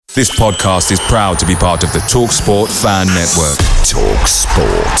This podcast is proud to be part of the TalkSport Fan Network.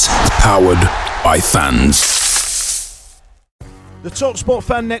 TalkSport. Powered by fans. The TalkSport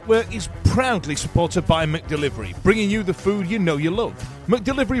Fan Network is proudly supported by McDelivery, bringing you the food you know you love.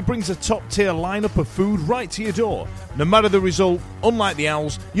 McDelivery brings a top-tier lineup of food right to your door. No matter the result, unlike the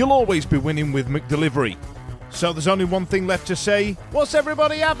Owls, you'll always be winning with McDelivery. So there's only one thing left to say, what's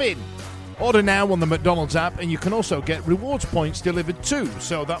everybody having? Order now on the McDonald's app, and you can also get rewards points delivered too,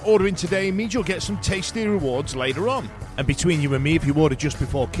 so that ordering today means you'll get some tasty rewards later on. And between you and me, if you order just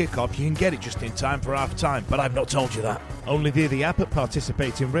before kickoff, you can get it just in time for half time, but I've not told you that. Only via the app at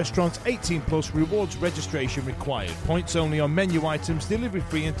participating restaurants, 18 plus, rewards registration required. Points only on menu items, delivery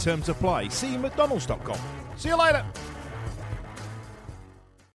free and terms apply. See mcdonalds.com. See you later.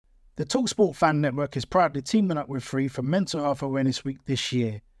 The TalkSport Fan Network is proudly teaming up with Free for Mental Health Awareness Week this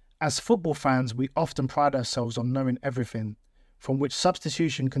year. As football fans, we often pride ourselves on knowing everything, from which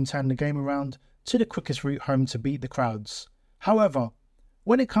substitution can turn the game around to the quickest route home to beat the crowds. However,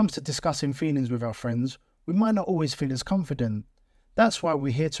 when it comes to discussing feelings with our friends, we might not always feel as confident. That's why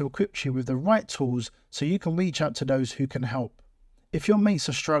we're here to equip you with the right tools so you can reach out to those who can help. If your mates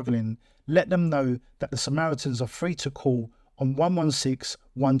are struggling, let them know that the Samaritans are free to call on 116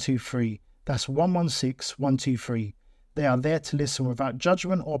 123. That's 116 123. They are there to listen without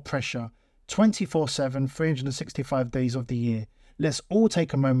judgment or pressure, 24/7, 365 days of the year. Let's all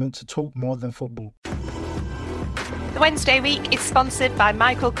take a moment to talk more than football. The Wednesday week is sponsored by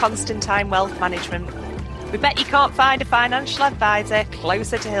Michael Constantine Wealth Management. We bet you can't find a financial advisor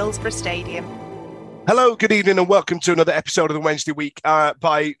closer to Hillsborough Stadium. Hello, good evening, and welcome to another episode of the Wednesday week.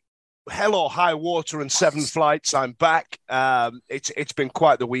 By hell or high water and 7 flights, I'm back. It's been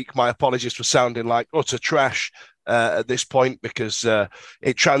quite the week. My apologies for sounding like utter trash at this point, because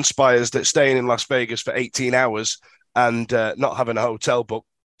it transpires that staying in Las Vegas for 18 hours and not having a hotel book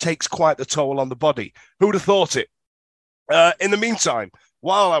takes quite the toll on the body. Who'd have thought it? In the meantime,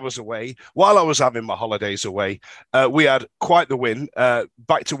 while I was away, while I was having my holidays away, we had quite the win.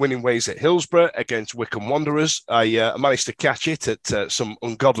 Back to winning ways at Hillsborough against Wycombe Wanderers. I managed to catch it at some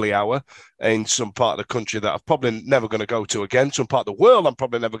ungodly hour in some part of the country that I'm probably never going to go to again, some part of the world I'm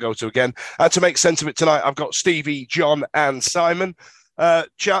probably never go to again. And to make sense of it tonight, I've got Stevie, John and Simon.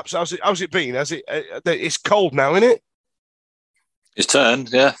 Chaps, how's it been? It's cold now, isn't it? It's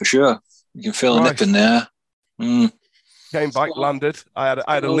turned, yeah, for sure. You can feel a nip in there. Came back, landed. I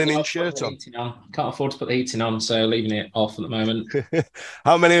had a linen shirt on. Can't afford to put the heating on, so leaving it off at the moment.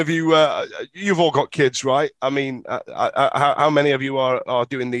 How many of you? You've all got kids, right? I mean, how many of you are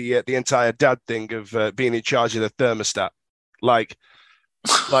doing the entire dad thing of being in charge of the thermostat? Like,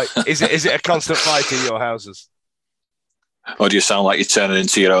 is it a constant fight in your houses? Or do you sound like you're turning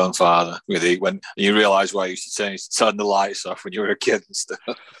into your own father when you realise why you used to turn the lights off when you were a kid and stuff?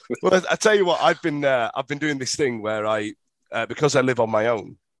 Well, I tell you what, I've been doing this thing where because I live on my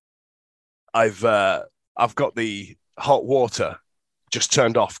own, I've got the hot water just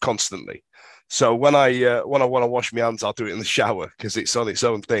turned off constantly. So when I want to wash my hands, I'll do it in the shower because it's on its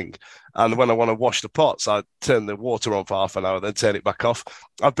own thing. And when I want to wash the pots, I turn the water on for half an hour, then turn it back off.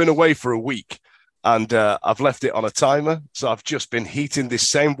 I've been away for a week. And I've left it on a timer, so I've just been heating this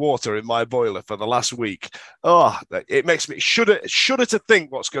same water in my boiler for the last week. Oh, it makes me shudder to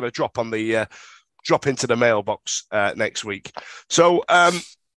think what's going to drop into the mailbox next week. So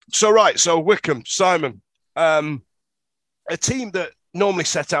Wycombe, Simon, a team that normally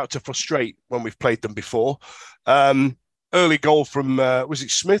set out to frustrate when we've played them before. Early goal from was it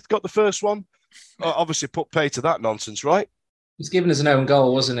Smith got the first one? Obviously put pay to that nonsense, right? He's given us an own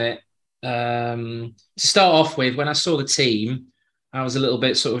goal, wasn't it? To start off with, when I saw the team, I was a little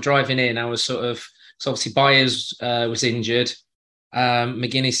bit sort of driving in. I was so obviously Byers was injured,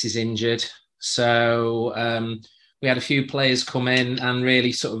 McGuinness is injured, so we had a few players come in and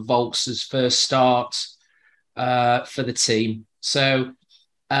really sort of Volks's first start for the team. So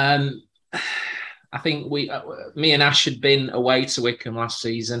I think me and Ash had been away to Wycombe last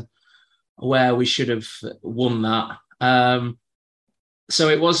season, where we should have won that. So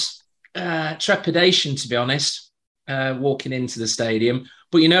it was trepidation, to be honest, walking into the stadium.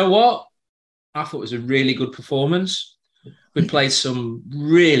 But you know what? I thought it was a really good performance. We played some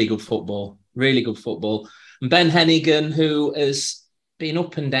really good football. And Ben Hennigan, who has been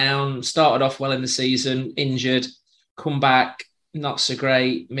up and down, started off well in the season, injured, come back, not so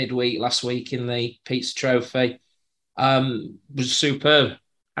great midweek last week in the Pizza Trophy, was superb.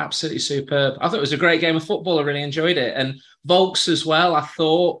 Absolutely superb. I thought it was a great game of football. I really enjoyed it. And Volks as well, I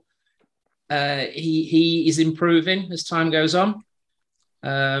thought he is improving as time goes on.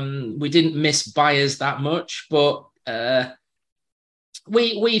 We didn't miss Byers that much, but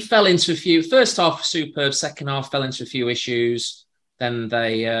we fell into a few. First half superb. Second half fell into a few issues. Then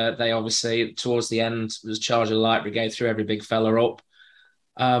they obviously towards the end was charge of the light brigade, threw every big fella up.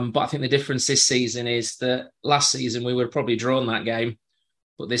 But I think the difference this season is that last season we would have probably drawn that game,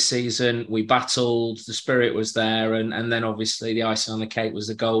 but this season we battled. The spirit was there, and then obviously the icing on the cake was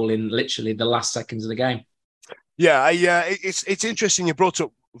the goal in literally the last seconds of the game. Yeah, it's interesting you brought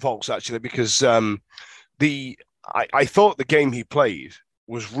up Volks actually, because I thought the game he played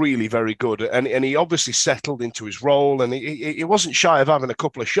was really very good, and he obviously settled into his role, and he wasn't shy of having a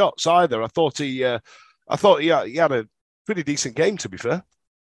couple of shots either. I thought he had a pretty decent game, to be fair.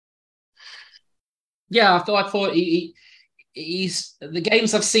 Yeah, I thought he's the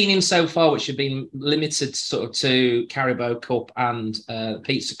games I've seen him so far, which have been limited sort of to Carabao Cup and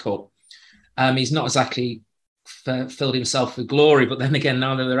Pizza Cup. He's not exactly filled himself with glory, but then again,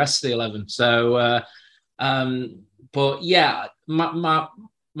 now they're the rest of the 11. So, but yeah, my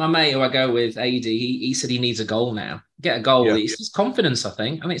mate who I go with, AD, he said he needs a goal now. Get a goal. It's confidence, I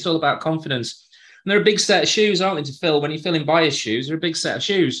think. It's all about confidence. And they're a big set of shoes, aren't they, to fill? When you fill in Bayer's shoes, they're a big set of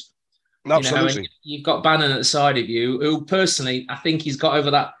shoes. Absolutely. You've got Bannon at the side of you, who personally, I think he's got over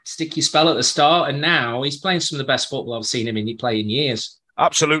that sticky spell at the start, and now he's playing some of the best football I've seen him play in years.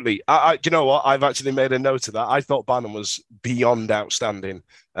 Absolutely. Do you know what? I've actually made a note of that. I thought Bannon was beyond outstanding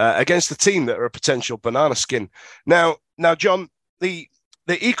against the team that are a potential banana skin. Now, John, the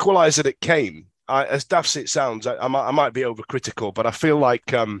equaliser that came, as daft as it sounds, I might be overcritical, but I feel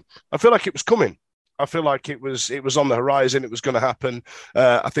like it was coming. I feel like it was on the horizon. It was going to happen.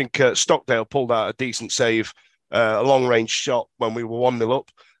 I think Stockdale pulled out a decent save, a long range shot when we were 1-0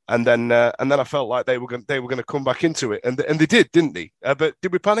 up, and then I felt like they were going to come back into it, and they did, didn't they? But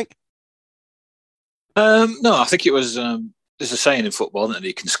did we panic? No, I think it was. There's a saying in football that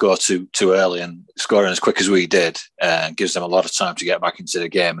you can score too early, and scoring as quick as we did gives them a lot of time to get back into the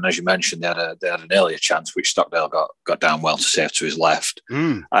game. And as you mentioned, they had an earlier chance which Stockdale got down well to save to his left.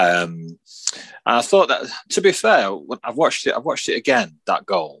 And I thought that, to be fair, I've watched it again, that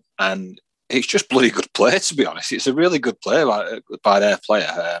goal, and it's just bloody good play, to be honest. It's a really good play by their player.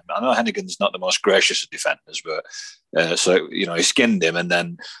 I know Hennigan's not the most gracious of defenders, but so, he skinned him, and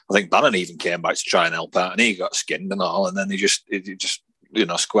then I think Bannon even came back to try and help out, and he got skinned and all, and then he just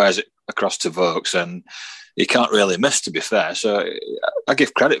squares it across to Vokes, and he can't really miss, to be fair. So I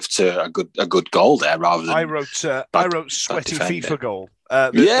give credit to a good goal there, rather than I wrote sweaty FIFA goal.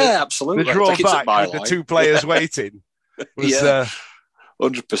 Absolutely. The draw back with the two players waiting was.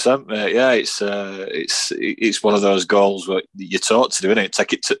 100%, mate. Yeah, it's one of those goals where you're taught to do, isn't it?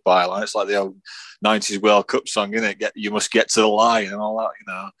 Take it to byline. It's like the old 90s World Cup song, isn't it? You must get to the line and all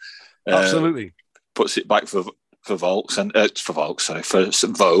that, Absolutely. Puts it back for Volks and for Vokes, and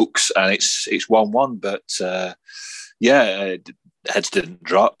it's 1-1. But heads didn't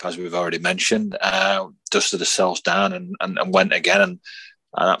drop, as we've already mentioned. Dusted themselves down and went again, and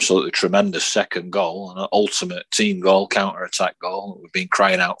an absolutely tremendous second goal, an ultimate team goal, counter-attack goal that we've been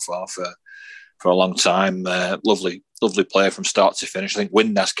crying out for a long time. Lovely play from start to finish. I think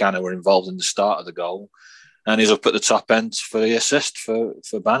Windass kind of were involved in the start of the goal, and he's up at the top end for the assist for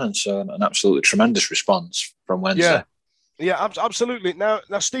Bannon. So an absolutely tremendous response from Wednesday. Yeah, absolutely. Now,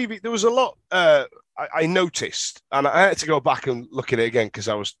 Stevie, there was a lot I noticed, and I had to go back and look at it again because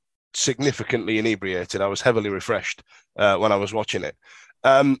I was significantly inebriated. I was heavily refreshed when I was watching it.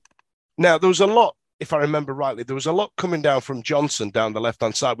 Now, there was a lot, if I remember rightly, there was a lot coming down from Johnson down the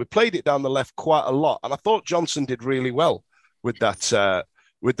left-hand side. We played it down the left quite a lot, and I thought Johnson did really well with that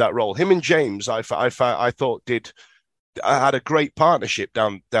role. Him and James, I thought had a great partnership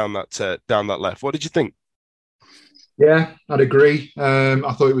down that left. What did you think? Yeah, I'd agree.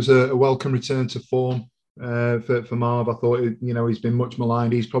 I thought it was a welcome return to form for Marv. I thought he's been much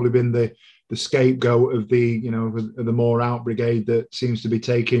maligned. He's probably been the scapegoat of the more out brigade that seems to be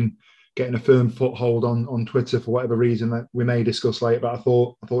getting a firm foothold on Twitter for whatever reason that we may discuss later. But I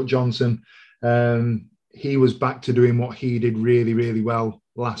thought Johnson, he was back to doing what he did really, really well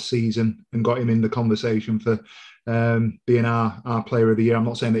last season and got him in the conversation for being our player of the year. I'm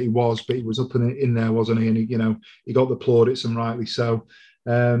not saying that he was, but he was up in there, wasn't he? And he got the plaudits, and rightly so.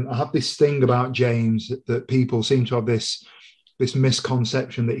 I have this thing about James that people seem to have this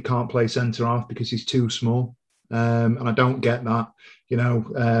misconception that he can't play centre half because he's too small, and I don't get that.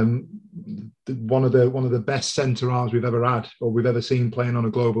 One of the best centre halves we've ever had or we've ever seen playing on a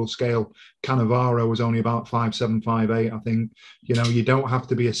global scale, Cannavaro, was only about 5'7", 5'8". I think you don't have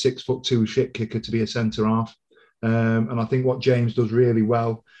to be a 6'2" shit kicker to be a centre half, and I think what James does really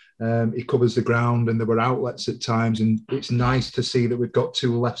well. He covers the ground, and there were outlets at times, and it's nice to see that we've got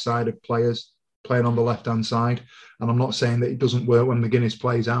two left-sided players playing on the left-hand side. And I'm not saying that it doesn't work when McGuinness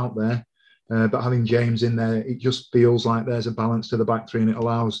plays out there, but having James in there, it just feels like there's a balance to the back three, and it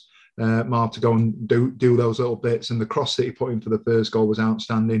allows Marv to go and do those little bits. And the cross that he put in for the first goal was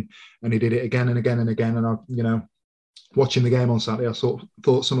outstanding, and he did it again and again and again. And watching the game on Saturday, I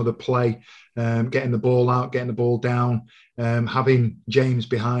thought some of the play, getting the ball out, getting the ball down, having James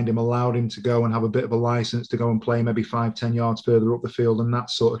behind him allowed him to go and have a bit of a license to go and play maybe 5-10 yards further up the field. And that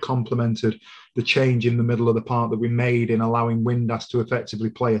sort of complemented the change in the middle of the park that we made in allowing Windass to effectively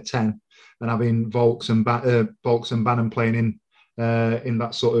play a 10 and having Volks and Bannon playing in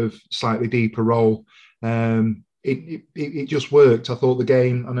that sort of slightly deeper role. It just worked. I thought the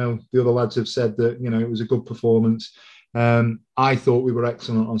game, I know the other lads have said that, it was a good performance. I thought we were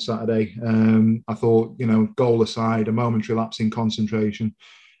excellent on Saturday. I thought, goal aside, a momentary lapse in concentration,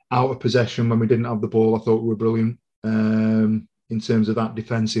 out of possession when we didn't have the ball, I thought we were brilliant in terms of that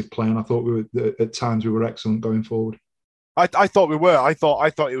defensive play. And I thought at times we were excellent going forward. I thought we were. I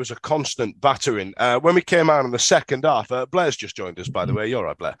thought it was a constant battering. When we came out in the second half, Blair's just joined us, by the way. You're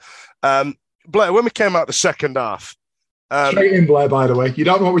right, Blair. Blair, when we came out the second half... straight in, Blair, by the way. You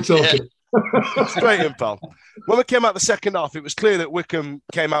don't know what we're talking. Yeah. Straight in, pal. When we came out the second half, it was clear that Wycombe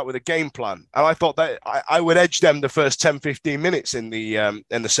came out with a game plan. And I thought that I would edge them the first 10, 15 minutes in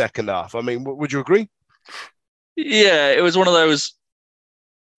the second half. I mean, would you agree? Yeah, it was one of those...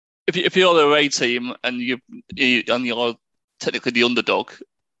 If you're the away team and you're technically the underdog,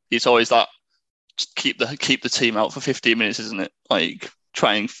 it's always that just keep the team out for 15 minutes, isn't it? Like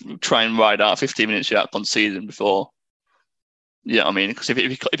try and ride out 15 minutes without conceding before. Yeah, I mean, because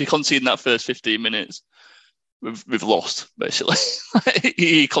if you concede in that first 15 minutes, we've lost basically.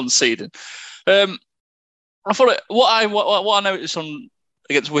 You conceded. I thought what I noticed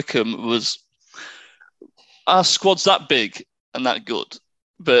against Wycombe was our squad's that big and that good.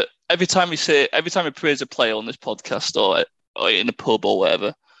 But every time we praise a player on this podcast or in a pub or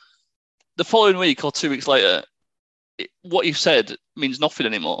whatever, the following week or 2 weeks later, what you've said means nothing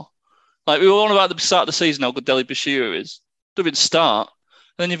anymore. Like we were on about the start of the season how good Deli Bashir is. Doesn't start.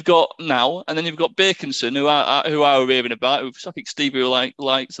 And then you've got Baconson who are raving about, who I think Stevie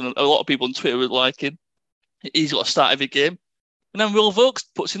likes, and a lot of people on Twitter were liking. He's got to start every game. And then Will Volks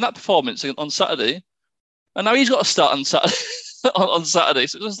puts in that performance on Saturday, and now he's got to start on Saturday. on Saturday.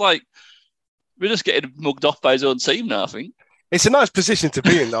 So it's just like we're just getting mugged off by his own team now, I think. It's a nice position to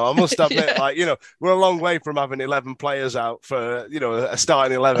be in, though. I must admit, yeah. We're a long way from having 11 players out for, a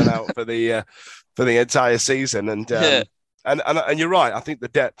starting 11 out for the entire season. And you're right. I think the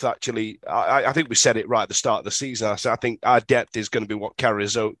depth actually, I think we said it right at the start of the season. I think our depth is going to be what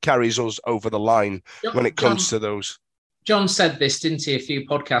carries us over the line when it comes to those. John said this, didn't he, a few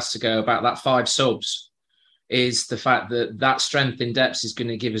podcasts ago about that 5 subs. Is the fact that strength in depth is going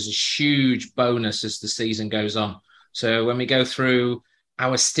to give us a huge bonus as the season goes on. So when we go through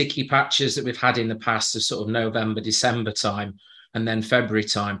our sticky patches that we've had in the past of sort of November, December time, and then February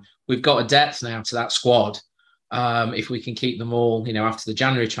time, we've got a depth now to that squad. If we can keep them all, after the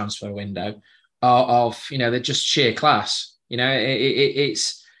January transfer window, they're just sheer class.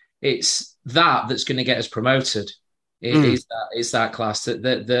 It's that's going to get us promoted. Is that class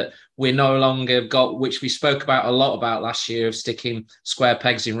that we're no longer got, which we spoke about a lot about last year, of sticking square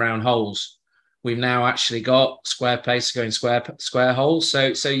pegs in round holes. We've now actually got square pegs going square holes.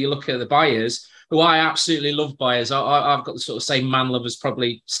 So you look at the Byers, who I absolutely love Byers. I've got the sort of same man love as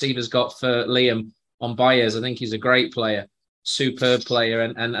probably Steve has got for Liam on Byers. I think he's a great player, superb player,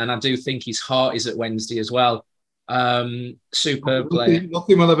 and I do think his heart is at Wednesday as well. Superb player.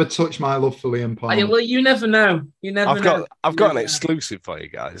 Nothing will ever touch my love for Liam Palmer. Well, you never know. I've got an exclusive for you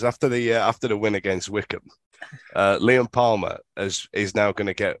guys. After the win against Wycombe, Liam Palmer is now going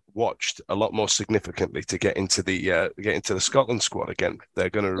to get watched a lot more significantly to get into the Scotland squad again. They're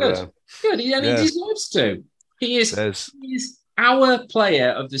going to good. He deserves to. He is our player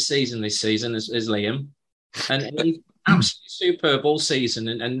of the season this season, is Liam, and he's absolutely superb all season.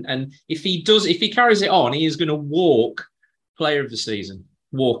 And if he carries it on, he is going to walk player of the season.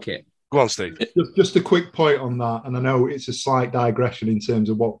 Walk it. Go on, Steve. Just a quick point on that, and I know it's a slight digression in terms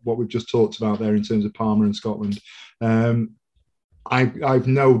of what we've just talked about there in terms of Palmer and Scotland. I've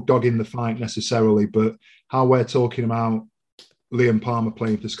no dog in the fight necessarily, but how we're talking about Liam Palmer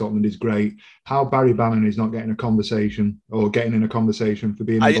playing for Scotland is great. How Barry Bannon is not getting a conversation or getting in a conversation for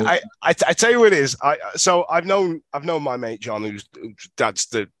being. I tell you what it is. So I've known my mate John, whose dad's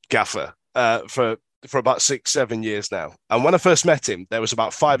the gaffer, for about 6-7 years now. And when I first met him, there was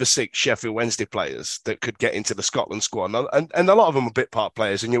about 5 or 6 Sheffield Wednesday players that could get into the Scotland squad. And a lot of them were bit part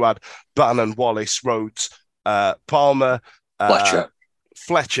players. And you had Bannon, Wallace, Rhodes, Palmer,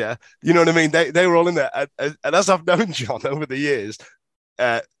 Fletcher, you know what I mean? They were all in there. And as I've known John over the years,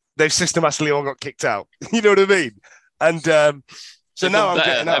 they've systematically all got kicked out. You know what I mean? And so now I'm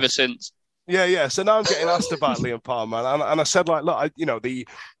getting ever since. Yeah. So now I'm getting asked about Liam Palmer, and I said, like, look,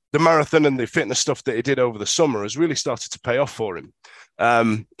 the marathon and the fitness stuff that he did over the summer has really started to pay off for him.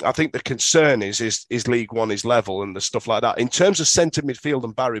 I think the concern is League One, his level, and the stuff like that. In terms of centre midfield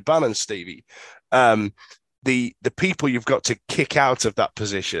and Barry Bannon, Stevie, the people you've got to kick out of that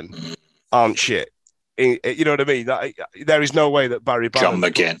position aren't shit. You know what I mean? There is no way that Barry Bannon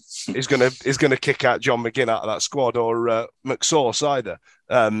John McGinn is going to kick out John McGinn out of that squad, or McSauce either,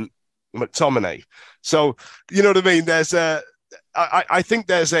 McTominay. So you know what I mean? I think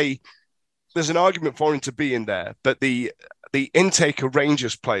there's an argument for him to be in there, but the intake of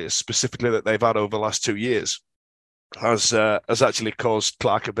Rangers players specifically that they've had over the last 2 years has actually caused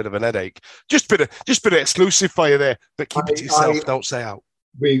Clark a bit of an headache. Just a bit of exclusive for you there, but keep it to yourself. Don't say out.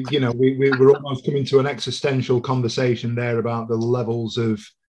 We're almost coming to an existential conversation there about the levels of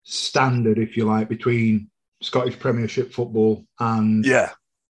standard, if you like, between Scottish Premiership football and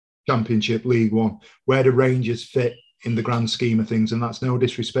Championship League One. Where do Rangers fit in the grand scheme of things? And that's no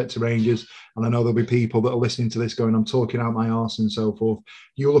disrespect to Rangers. And I know there'll be people that are listening to this going, I'm talking out my arse and so forth.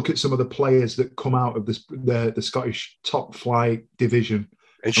 You look at some of the players that come out of the Scottish top flight division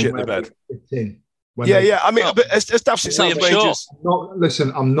and shit the bed. I mean, but as Daft said, Rangers.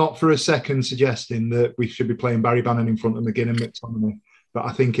 I'm not for a second suggesting that we should be playing Barry Bannon in front of McGinn and McTominay. But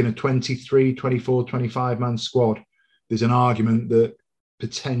I think in a 23, 24, 25 man squad, there's an argument that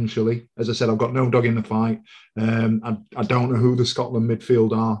potentially, as I said, I've got no dog in the fight. I don't know who the Scotland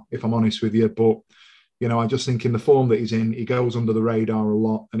midfield are, if I'm honest with you. But, I just think in the form that he's in, he goes under the radar a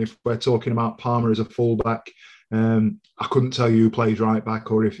lot. And if we're talking about Palmer as a fullback, I couldn't tell you who plays right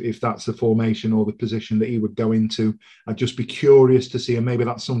back or if that's the formation or the position that he would go into. I'd just be curious to see, and maybe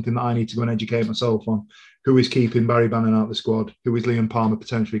that's something that I need to go and educate myself on. Who is keeping Barry Bannon out of the squad? Who is Liam Palmer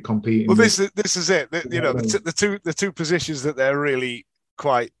potentially competing with? This is it. The two positions that they're really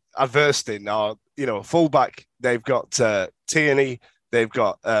quite adverse in are, fullback. They've got Tierney. They've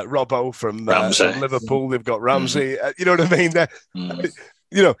got Robbo from Liverpool. They've got Ramsey. You know what I mean?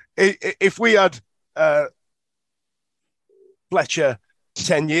 If we had Fletcher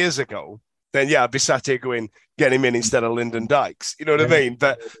 10 years ago, then I'd be sat here going, get him in instead of Lyndon Dykes. You know what I mean?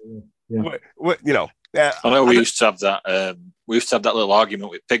 But I know we used to have that. We used to have that little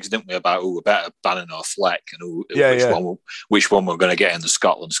argument with Pigs, didn't we, about who were better, Bannon or Fleck, and which one we're going to get in the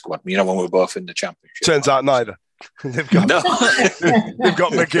Scotland squad. When we were both in the Championship. Turns out neither. They've got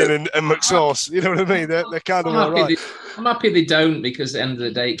McGinn and McSauce. You know what I mean? They're kind of all right. I'm happy they don't, because at the end of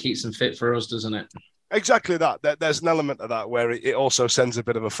the day, it keeps them fit for us, doesn't it? Exactly that. There's an element of that where it also sends a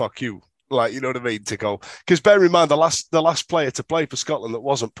bit of a fuck you. Like, you know what I mean, to go. Because bear in mind, the last player to play for Scotland that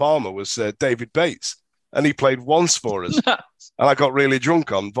wasn't Palmer was David Bates. And he played once for us. And I got really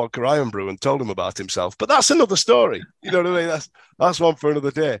drunk on vodka iron brew and told him about himself. But that's another story. You know what I mean? That's one for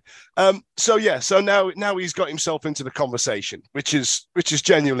another day. So now he's got himself into the conversation, which is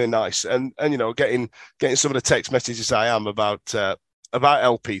genuinely nice. And getting some of the text messages I am about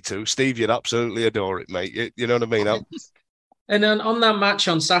LP2. Steve, you'd absolutely adore it, mate. You know what I mean? And then on that match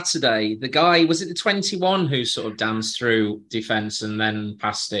on Saturday, the guy, was it the 21 who sort of danced through defence and then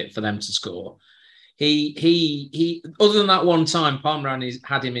passed it for them to score? He other than that one time, Palmer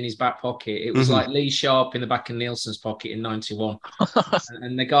had him in his back pocket. It was like Lee Sharp in the back of Nielsen's pocket in '91,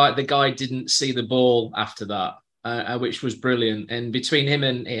 and the guy didn't see the ball after that, which was brilliant. And between him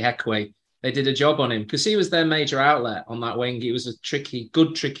and Ihekwe, they did a job on him because he was their major outlet on that wing. He was a tricky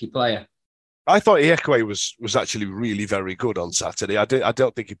player. I thought Ihekwe was actually really very good on Saturday. I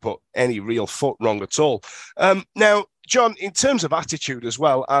don't think he put any real foot wrong at all. Now, John, in terms of attitude as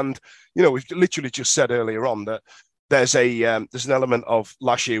well, and we've literally just said earlier on that there's an element of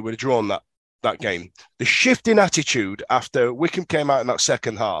last year we'd drawn that game. The shift in attitude after Wickham came out in that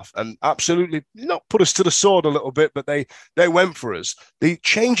second half and absolutely not put us to the sword a little bit, but they went for us. The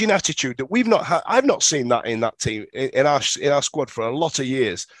change in attitude that we've not had, I've not seen that in that team in our squad for a lot of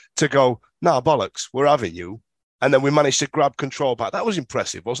years. To go, nah, bollocks, we're having you, and then we managed to grab control back. That was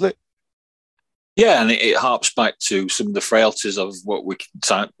impressive, wasn't it? Yeah, and it harps back to some of the frailties of what we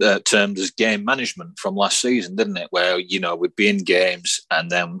termed as game management from last season, didn't it? Where, we'd be in games and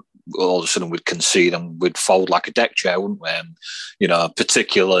then all of a sudden we'd concede and we'd fold like a deck chair, wouldn't we? And,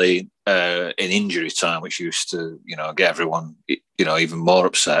 particularly in injury time, which used to, get everyone, even more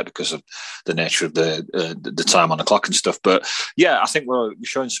upset because of the nature of the time on the clock and stuff. But yeah, I think we're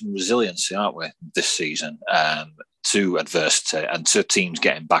showing some resiliency, aren't we, this season? To adversity and to teams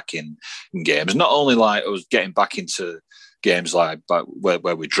getting back in games. Not only like us getting back into games like where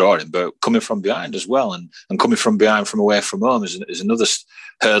we're drawing, but coming from behind as well, and coming from behind from away from home is another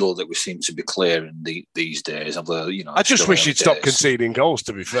hurdle that we seem to be clearing these days. Although, I just wish you'd stop conceding goals.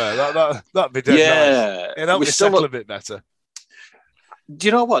 To be fair, that'd be dead nice. It helped me settle a bit better. Do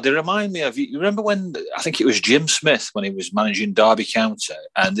you know what? They remind me of, you remember when, I think it was Jim Smith when he was managing Derby County,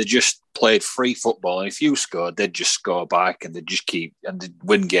 and they just played free football, and if you scored, they'd just score back, and they'd just they'd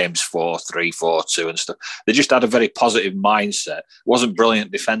win games 4-3, 4-2 and stuff. They just had a very positive mindset. It wasn't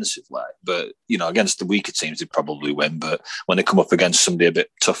brilliant defensively, but, against the weaker teams, they'd probably win. But when they come up against somebody a bit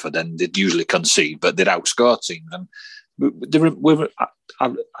tougher, then they'd usually concede, but they'd outscore teams. And they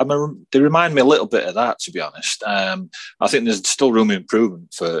remind me a little bit of that, to be honest. I think there's still room of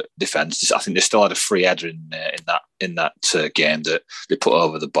improvement for defence. I think they still had a free header in that game that they put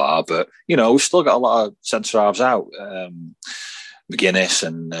over the bar. But we've still got a lot of centre halves out. McGuinness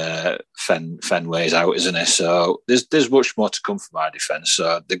and Fenway's out, isn't it? So there's much more to come from our defence.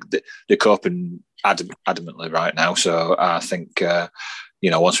 So they're coping adamantly right now. So I think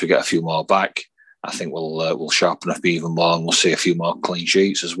once we get a few more back, I think we'll sharpen up even more, and we'll see a few more clean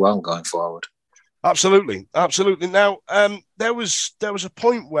sheets as well going forward. Absolutely. Now, there was a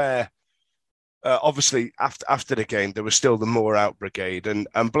point where, obviously, after the game, there was still the more out brigade, and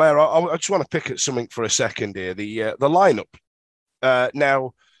Blair, I just want to pick at something for a second here. The lineup.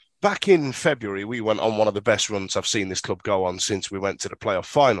 Now, back in February, we went on one of the best runs I've seen this club go on since we went to the playoff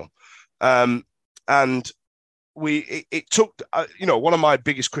final, and it took one of my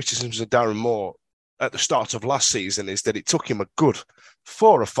biggest criticisms of Darren Moore at the start of last season is that it took him a good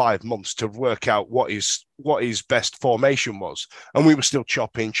 4 or 5 months to work out what his best formation was. And we were still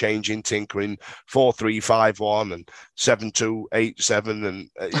chopping, changing, tinkering, 4-3-5-1 and 7-2-8-7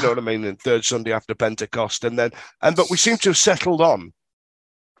 and you know what I mean, and third Sunday after Pentecost. But we seem to have settled on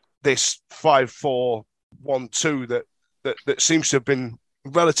this 5-4-1-2 that seems to have been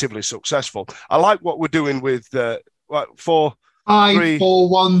relatively successful. I like what we're doing with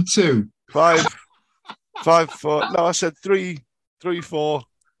 4-5-4-1-2. 5-4. No, I said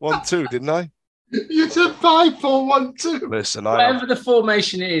 3-3-4-1-2, didn't I? You said 5-4-1-2. Listen, whatever the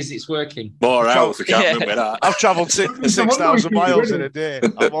formation is, it's working. More out. We can't remember that. I've travelled 6,000 miles in a day.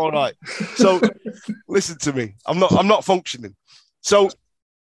 I'm all right. So, listen to me. I'm not functioning. So,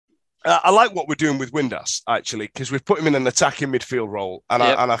 I like what we're doing with Windass actually, because we've put him in an attacking midfield role, and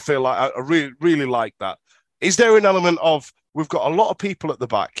I feel like I really, really like that. Is there an element of we've got a lot of people at the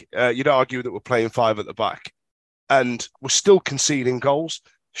back? You'd argue that we're playing 5 at the back, and we're still conceding goals.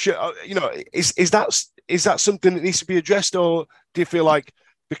 Is that something that needs to be addressed, or do you feel like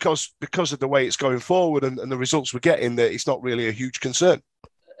because of the way it's going forward and the results we're getting, that it's not really a huge concern?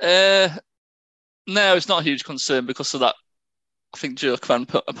 No, it's not a huge concern because of that. I think Joe Van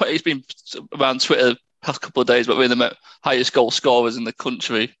he's been around Twitter the past couple of days, but we're the highest goal scorers in the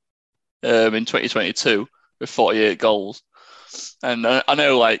country in 2022 with 48 goals. And I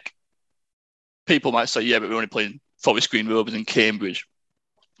know, like, people might say, yeah, but we're only playing Forest Green Rovers in Cambridge.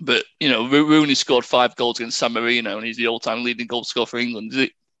 But, Rooney scored 5 goals against San Marino, and he's the all-time leading goal scorer for England.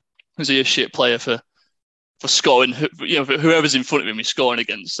 Is he a shit player for scoring? For whoever's in front of him, he's scoring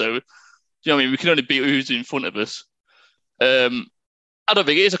against. So, we can only beat who's in front of us. I don't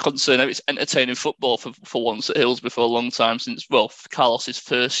think it is a concern. It's entertaining football for once at Hillsborough for a long time since, Carlos's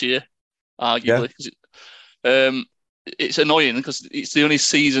first year, arguably. Yeah. It's annoying because it's the only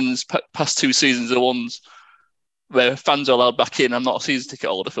past 2 seasons are the ones where fans are allowed back in. I'm not a season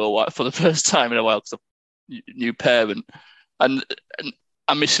ticket holder for the first time in a while because I'm a new parent, and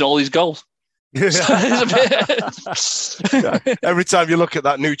I'm missing all these goals. Yeah. Every time you look at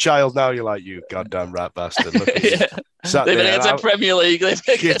that new child now, you're like, you goddamn rat bastard. Look at you. Sat They've there, been into Premier League.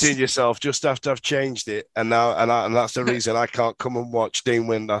 Kidding yourself just after I've changed it, and that's the reason I can't come and watch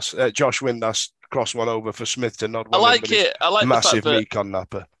Josh Windass cross one over for Smith to nod. I like it. I like massive the leak on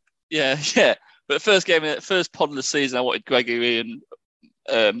Napa. Yeah. But first pod of the season, I wanted Gregory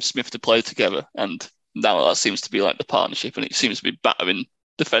and Smith to play together, and now that seems to be like the partnership, and it seems to be battering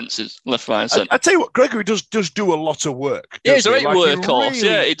defences left, right, and centre. I tell you what, Gregory does do a lot of work. Yeah, he's a great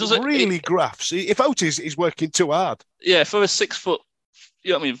workhorse. He does it. Really grafts. If Otis is working too hard. Yeah, for a 6 foot,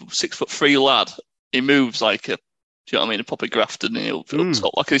 6'3" lad, he moves like a. Do you know what I mean? A proper grafting, he'll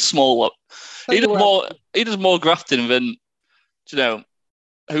top like a small. He does more grafting than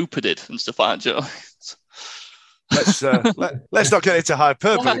Hooper did and stuff like that. Do you know? Let's not get into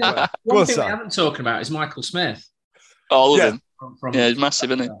hyperbole. One thing we haven't talked about is Michael Smith. Oh, I love him. He's massive,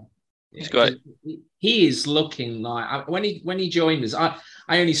 isn't he? He's great. He is looking like when he joined us. I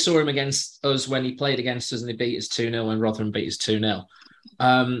only saw him against us when he played against us and he beat us 2-0 and Rotherham beat us 2-0.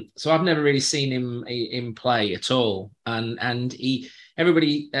 So I've never really seen him in play at all. And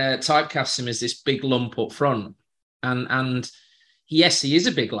everybody typecasts him as this big lump up front. And yes, he is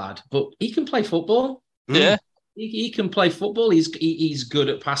a big lad, but he can play football. Yeah. He can play football. He's good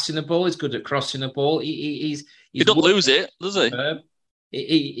at passing the ball. He's good at crossing the ball. He don't lose it, does he?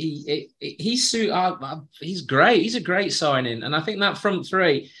 He's great. He's a great signing, and I think that front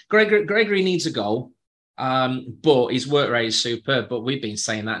three, Gregory needs a goal, but his work rate is superb. But we've been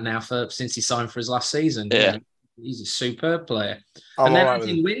saying that now since he signed for his last season. Yeah, he's a superb player. And then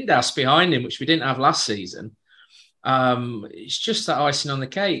adding Windass behind him, which we didn't have last season. It's just that icing on the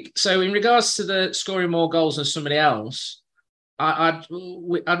cake. So in regards to the scoring more goals than somebody else, I'd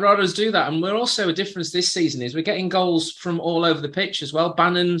rather us do that. And we're also a difference this season is we're getting goals from all over the pitch as well.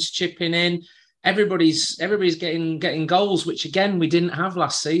 Bannon's chipping in. Everybody's getting goals, which again we didn't have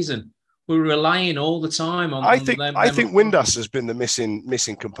last season. We're relying all the time on. I think Windass has been the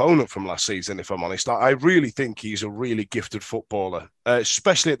missing component from last season. If I'm honest, I really think he's a really gifted footballer,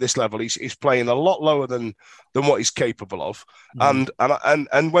 especially at this level. He's playing a lot lower than what he's capable of. And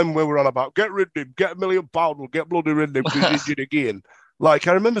when we were on about get rid of him, get £1 million, we'll get bloody rid of him because he did again. Like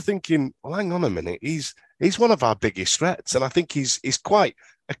I remember thinking, well, hang on a minute, he's one of our biggest threats, and I think he's quite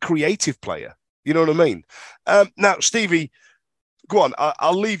a creative player. You know what I mean? Now, Stevie. Go on,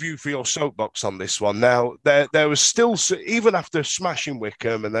 I'll leave you for your soapbox on this one. Now, there was still, even after smashing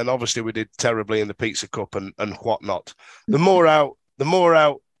Wickham, and then obviously we did terribly in the Pizza Cup and whatnot, the more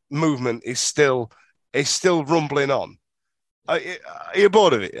out movement is still rumbling on. Are you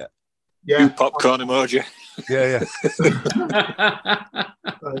bored of it yet? Yeah. Popcorn emoji. Yeah.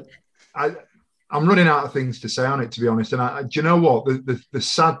 I'm running out of things to say on it, to be honest. And do you know what? The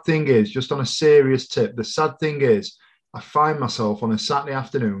sad thing is, just on a serious tip, the sad thing is, I find myself on a Saturday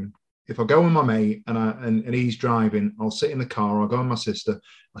afternoon, if I go with my mate and he's driving, I'll sit in the car, or I'll go with my sister,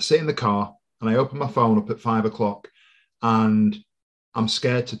 I sit in the car and I open my phone up at 5 o'clock and I'm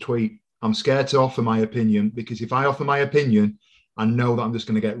scared to tweet. I'm scared to offer my opinion, because if I offer my opinion, I know that I'm just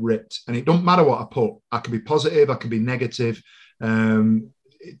going to get ripped. And it don't matter what I put. I can be positive, I can be negative. In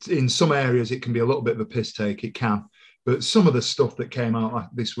some areas, it can be a little bit of a piss take. It can. But some of the stuff that came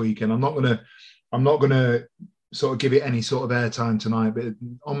out this weekend, I'm not going to sort of give it any sort of airtime tonight, but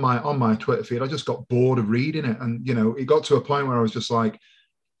on my Twitter feed, I just got bored of reading it. And, it got to a point where I was just like,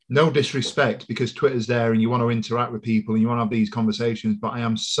 no disrespect, because Twitter's there and you want to interact with people and you want to have these conversations, but I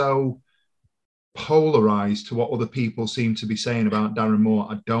am so polarized to what other people seem to be saying about Darren Moore.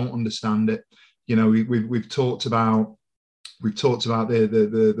 I don't understand it. We've talked about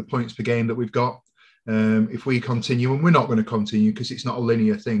the points per game that we've got. If we continue, and we're not going to continue because it's not a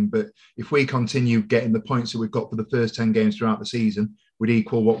linear thing, but if we continue getting the points that we've got for the first 10 games throughout the season, we'd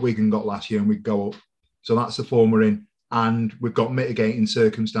equal what Wigan got last year and we'd go up. So that's the form we're in. And we've got mitigating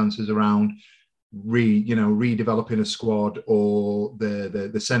circumstances around redeveloping a squad, or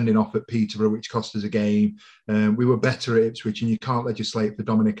the sending off at Peterborough, which cost us a game. We were better at Ipswich, and you can't legislate for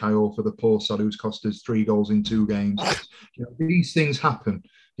Dominic Ior, for the poor sod who's cost us 3 goals in 2 games. These things happen.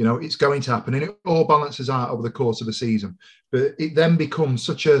 It's going to happen, and it all balances out over the course of the season. But it then becomes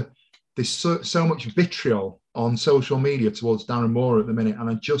there's so much vitriol on social media towards Darren Moore at the minute, and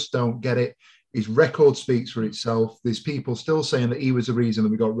I just don't get it. His record speaks for itself. There's people still saying that he was the reason that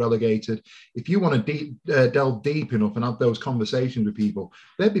we got relegated. If you want to delve deep enough and have those conversations with people,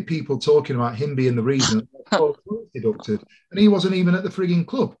 there'd be people talking about him being the reason that was deducted, and he wasn't even at the frigging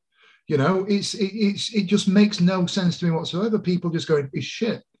club. It just makes no sense to me whatsoever. People just going, it's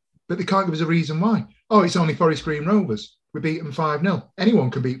shit. But they can't give us a reason why. Oh, it's only Forest Green Rovers. We beat them 5-0.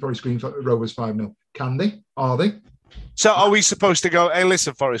 Anyone can beat Forest Green Rovers 5-0. Can they? Are they? So are we supposed to go, hey,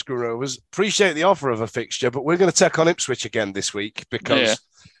 listen, Forest Green Rovers, appreciate the offer of a fixture, but we're going to take on Ipswich again this week because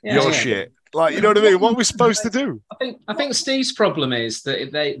you're shit. Like, you know what I mean? What are we supposed to do? I think Steve's problem is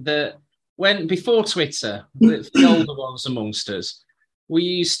that when before Twitter, the older ones amongst us, we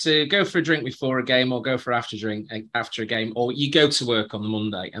used to go for a drink before a game or go for after a game, or you go to work on the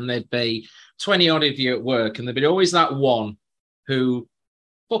Monday and there'd be 20 odd of you at work, and there'd be always that one who,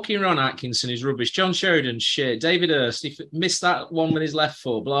 fucking Ron Atkinson is rubbish, John Sheridan's shit, David Hurst, he missed that one with his left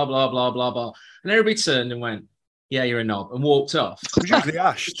foot, blah, blah, blah, blah, blah. And everybody turned and went, yeah, you're a knob, and walked off. It was usually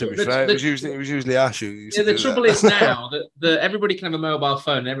Ash, to be fair. It was usually Ash who used to do the trouble is now that everybody can have a mobile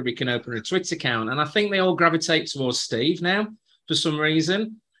phone and everybody can open a Twitter account, and I think they all gravitate towards Steve now. For some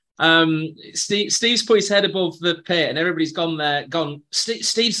reason, Steve's put his head above the pit, and everybody's gone.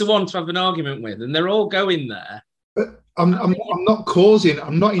 Steve's the one to have an argument with, and they're all going there. But I'm not causing.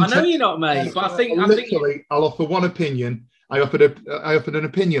 I'm not. I know you're not, mate. But I think I'll offer one opinion, I offered an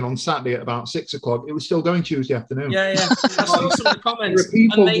opinion on Saturday at about 6 o'clock. It was still going Tuesday afternoon. Yeah. I saw some of the comments.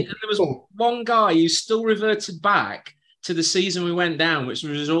 And there was one guy who still reverted back to the season we went down, which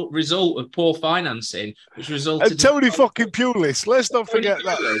was a result of poor financing, which resulted in Tony fucking Pulis. Let's not forget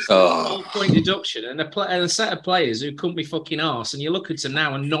that. Point deduction and a set of players who couldn't be fucking arse. And you look at them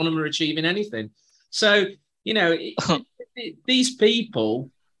now, and none of them are achieving anything. So these people,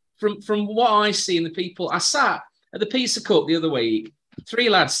 from what I see in the people, I sat at the Pizza Cup the other week. 3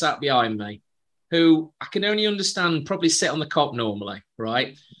 lads sat behind me, who I can only understand probably sit on the cop normally,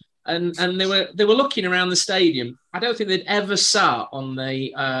 right? And they were looking around the stadium. I don't think they'd ever sat on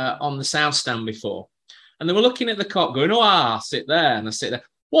the south stand before, and they were looking at the cop, going, "Oh, I sit there," and I sit there.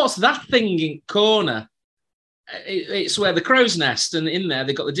 What's that thing in corner? It's where the crow's nest, and in there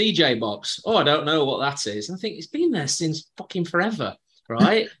they've got the DJ box. Oh, I don't know what that is. And I think it's been there since fucking forever,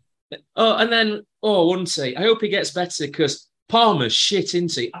 right? And then wouldn't he? I hope he gets better because Palmer's shit,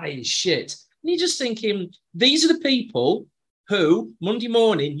 isn't he? He's shit. And you're just thinking, these are the people who Monday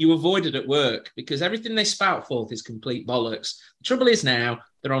morning you avoided at work because everything they spout forth is complete bollocks. The trouble is now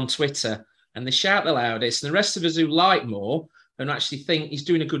they're on Twitter and they shout the loudest, and the rest of us who like more and actually think he's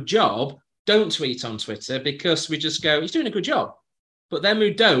doing a good job don't tweet on Twitter because we just go, he's doing a good job. But them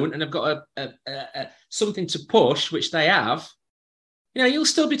who don't and have got something to push, which they have, you'll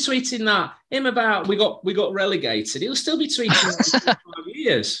still be tweeting that him about we got relegated. He'll still be tweeting that for 5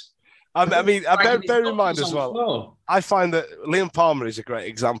 years. I mean, bear in mind as well, I find that Liam Palmer is a great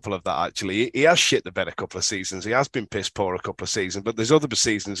example of that, actually. He has shit the bed a couple of seasons. He has been piss poor a couple of seasons, but there's other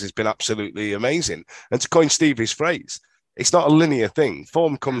seasons he's been absolutely amazing. And to coin Stevie's phrase, it's not a linear thing.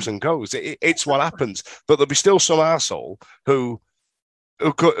 Form comes and goes. It's what happens. But there'll be still some arsehole who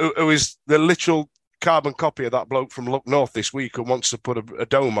is the literal carbon copy of that bloke from Look North this week who wants to put a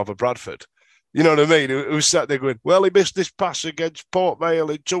dome over Bradford. You know what I mean? Who sat there going, well, he missed this pass against Port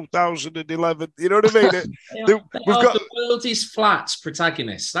Vale in 2011. You know what I mean? The world is flat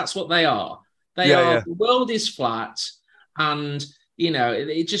protagonists. That's what they are. The world is flat. And,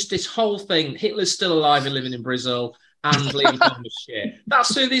 it just this whole thing, Hitler's still alive and living in Brazil and Liam Palmer's shit.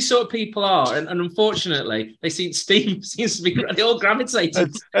 That's who these sort of people are. And unfortunately, Steve seems to be, they all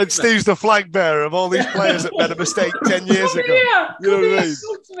gravitating. And Steve's the flag bearer of all these players that made a mistake 10 years ago. You know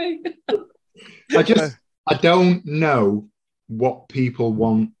what I mean? I don't know what people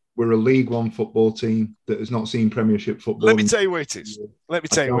want. We're a League One football team that has not seen Premiership football. Let me tell you what it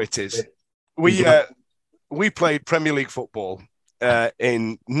is. We played Premier League football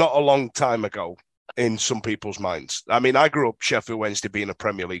in not a long time ago in some people's minds. I mean, I grew up Sheffield Wednesday being a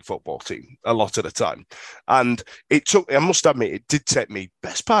Premier League football team a lot of the time. And I must admit, it did take me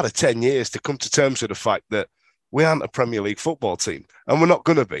best part of 10 years to come to terms with the fact that we aren't a Premier League football team and we're not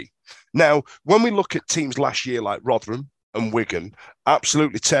going to be. Now, when we look at teams last year like Rotherham and Wigan,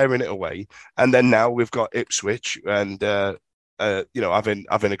 absolutely tearing it away, and then now we've got Ipswich and having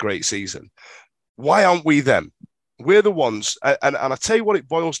a great season. Why aren't we them? We're the ones, and I tell you what it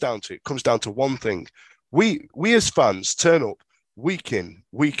boils down to. It comes down to one thing: we as fans turn up week in,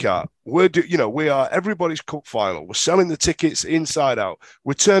 week out. We are everybody's cup final. We're selling the tickets inside out.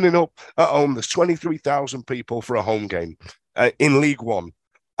 We're turning up at home. There's 23,000 people for a home game in League One.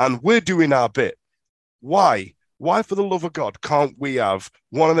 And we're doing our bit. Why? Why, for the love of God, can't we have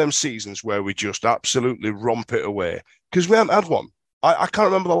one of them seasons where we just absolutely romp it away? Because we haven't had one. I can't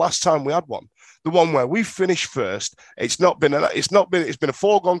remember the last time we had one. The one where we finished first. It's been a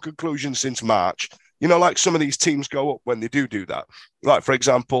foregone conclusion since March. Like some of these teams go up when they do that. Like, for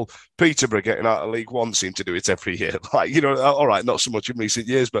example, Peterborough getting out of League One seem to do it every year. All right, not so much in recent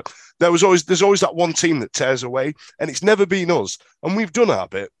years, but there's always that one team that tears away, and it's never been us. And we've done our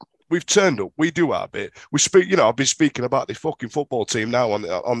bit. We've turned up. We do our bit. We speak. I've been speaking about this fucking football team now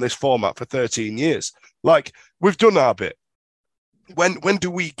on this format for 13 years. Like, we've done our bit. When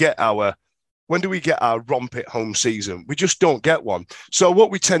do we get our romp it home season? We just don't get one. So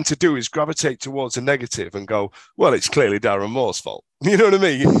what we tend to do is gravitate towards a negative and go, well, it's clearly Darren Moore's fault. You know what I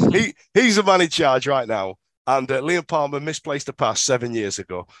mean? He's the man in charge right now. And Liam Palmer misplaced a pass 7 years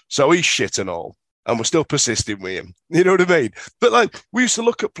ago. So he's shit and all. And we're still persisting with him. You know what I mean? But we used to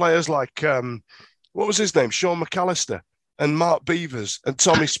look at players like, what was his name? Sean McAllister and Mark Beavers and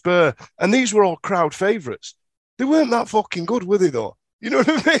Tommy Spur. And these were all crowd favourites. They weren't that fucking good, were they, though? You know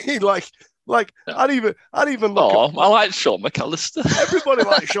what I mean? I'd even look. I like Sean McAllister. Everybody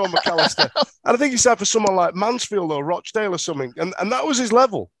likes Sean McAllister, and I think he said for someone like Mansfield or Rochdale or something, and that was his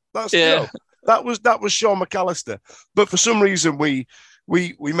level. That was Sean McAllister. But for some reason, we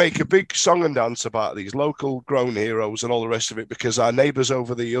make a big song and dance about these local grown heroes and all the rest of it because our neighbours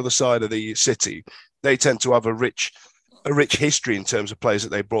over the other side of the city, they tend to have a rich a rich history in terms of players that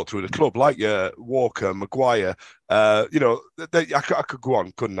they brought through the club, like Walker, Maguire. I could go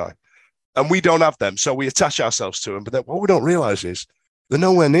on, couldn't I? And we don't have them, so we attach ourselves to them. But then what we don't realise is they're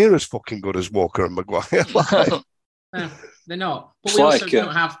nowhere near as fucking good as Walker and Maguire. No, they're not. But we also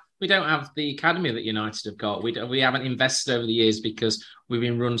don't have. We don't have the academy that United have got. We haven't invested over the years because we've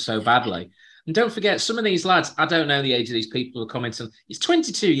been run so badly. And don't forget, some of these lads, I don't know the age of these people who are commenting. It's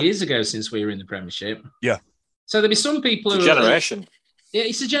 22 years ago since we were in the Premiership. Yeah. So there'll be some people it's a generation. Yeah,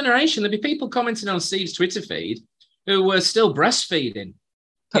 it's a generation. There'll be people commenting on Steve's Twitter feed who were still breastfeeding.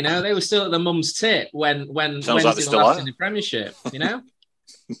 You know, they were still at the mum's tit when Wednesday like last in the Premiership, you know?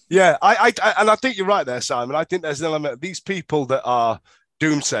 Yeah, I think you're right there, Simon. I think there's an element of these people that are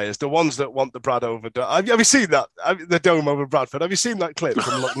doomsayers, the ones that want the Brad over. Have you seen that? The dome over Bradford. Have you seen that clip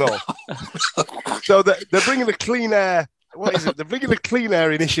from Look North? So they're bringing the clean air. What is it? They're bringing the clean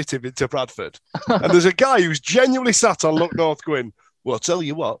air initiative into Bradford, and there's a guy who's genuinely sat on Look North going, "Well, I'll tell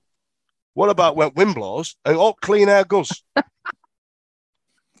you what about when wind blows and all clean air goes?"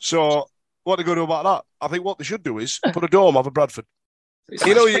 So what are they going to do about that? I think what they should do is put a dome over Bradford. It's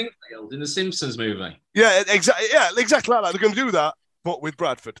like Springfield in the Simpsons movie. Yeah, exactly. Yeah, exactly like that. They're going to do that, but with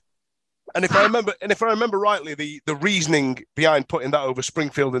Bradford. And if I remember rightly, the reasoning behind putting that over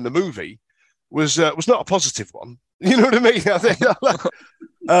Springfield in the movie was not a positive one. You know what I mean? I think.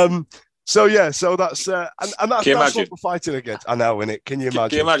 So that's what we're fighting against. I know, innit? Can you imagine?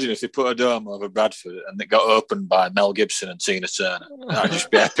 Can you imagine if they put a dome over Bradford and it got opened by Mel Gibson and Tina Turner? That'd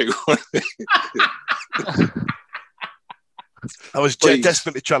just be epic. I was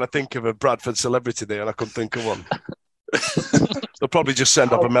desperately trying to think of a Bradford celebrity there, and I couldn't think of one. They'll probably just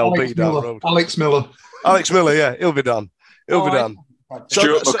send up a Mel B down the road. Alex Miller, yeah, he'll be done.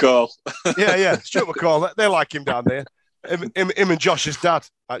 Stuart McCall. Yeah, Stuart McCall. They like him down there. Him and Josh's dad.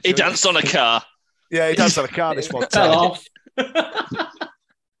 Actually. He danced on a car. Yeah, he danced on a car this one time.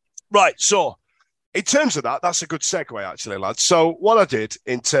 Right, so in terms of that, that's a good segue, actually, lads. So what I did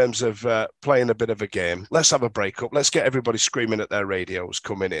in terms of playing a bit of a game, let's have a break up. Let's get everybody screaming at their radios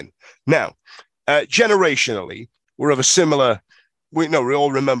coming in. Now, generationally, we're of a similar... We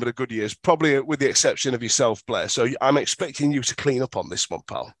all remember the good years, probably with the exception of yourself, Blair. So I'm expecting you to clean up on this one,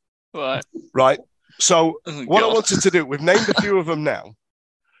 pal. Right. So what I wanted to do, we've named a few of them now,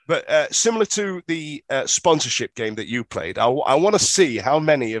 but similar to the sponsorship game that you played, I want to see how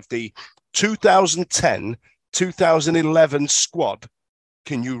many of the 2010, 2011 squad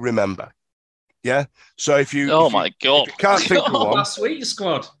can you remember? Yeah. So if you, my God, if you can't think of one, last week's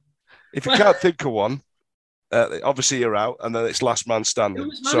squad. If you can't think of one, obviously you're out, and then it's last man standing. Who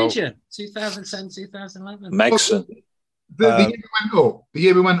was manager? 2010, 2011. Megson. The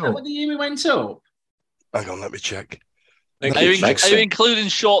year we went up. The year we went up. Hang on, let me check. Are you including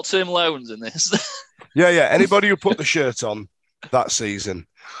short-term loans in this? Yeah. Anybody who put the shirt on that season.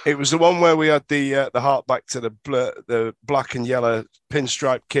 It was the one where we had the heart back to the black and yellow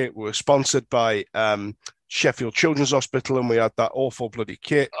pinstripe kit. We were sponsored by Sheffield Children's Hospital, and we had that awful bloody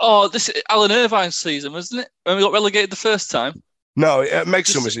kit. Oh, this is Alan Irvine's season, wasn't it? When we got relegated the first time? No,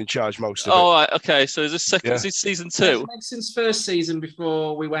 Megson was in charge most of it. Oh, right, okay. So is this is this season 2? Megson's first season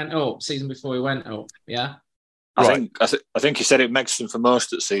before we went up. Yeah. I think he said it Megson for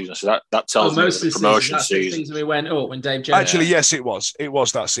most of the season, so that tells me the promotion season. The season we went up when Dave Jones. Actually, yes, it was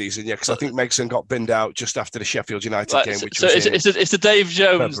that season. Yeah, because I think Megson got binned out just after the Sheffield United game, which was it's the Dave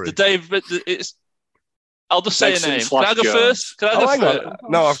Jones. February. I'll just say a name. Can I go first? Hang on.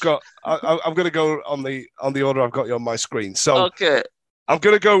 No, I'm going to go on the order I've got you on my screen. So okay. I'm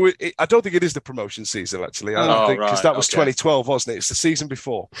going to go with. I don't think it is the promotion season actually. I don't think because that was 2012, wasn't it? It's the season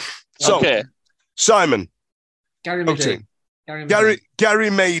before. So Simon, Gary Madine. Gary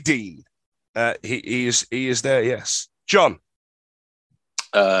Madine. He is there. Yes. John.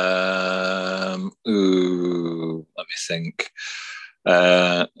 Let me think.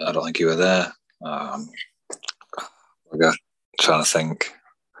 I don't think you were there. Trying to think.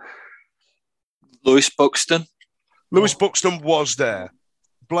 Lewis Buxton. Lewis Buxton was there.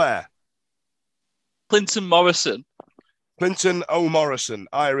 Blair. Clinton Morrison. Clinton O'Morrison,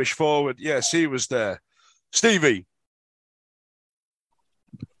 Irish forward. Yes, he was there. Stevie.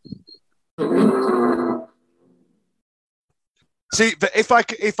 See, but if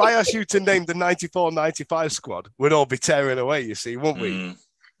I ask you to name the 94-95 squad, we'd all be tearing away, you see, wouldn't we?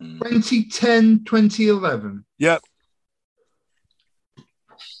 2010, 2011. Yep.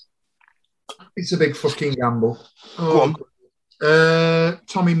 It's a big fucking gamble. Go on.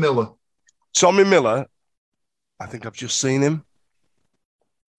 Tommy Miller. Tommy Miller. I think I've just seen him.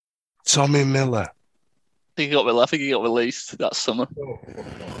 Tommy Miller. I think he got released that summer.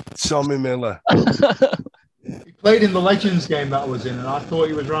 Tommy Miller. He played in the Legends game that I was in, and I thought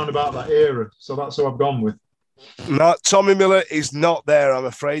he was round about that era. So that's who I've gone with. No, Tommy Miller is not there, I'm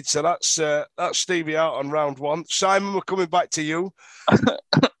afraid. So that's Stevie out on round one. Simon, we're coming back to you.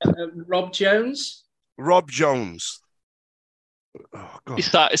 Rob Jones. Rob Jones. Oh, God.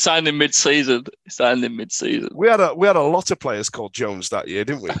 He signed in mid-season. We had a lot of players called Jones that year,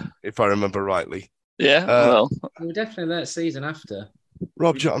 didn't we? If I remember rightly. Yeah, we were definitely that season after.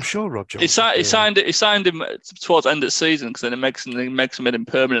 I'm sure Rob Jones. He signed him towards the end of the season because then it makes him made him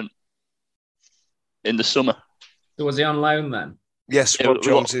permanent in the summer. So was he on loan then? Yes, Yeah, Rob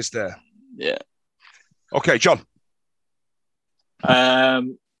Jones is there. Yeah. Okay, John.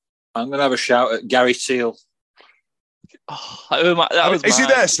 I'm going to have a shout at Gary Teal. Is he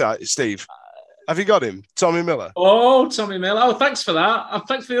there, Steve? Have you got him? Tommy Miller. Oh, Tommy Miller. Oh, thanks for that.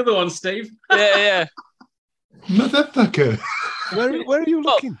 Thanks for the other one, Steve. Yeah. Motherfucker. Where are you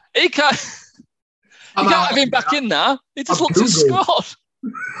looking? He can't have him back in now. He just looked at squad.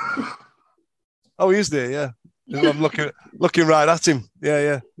 Oh, he's there, yeah. I'm looking right at him.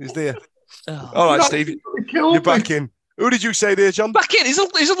 Yeah, he's there. Oh. All right, Steve, you're back in. Who did you say there, John? Back in. He's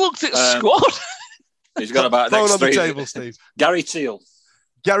looked at squad. He's got about phone next on the three. table, Steve. Gary Teal.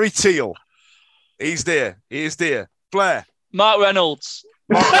 Gary Teal. He's there. He is there. Blair. Mark Reynolds.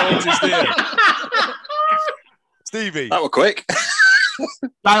 Mark Reynolds is there. Stevie. That were quick.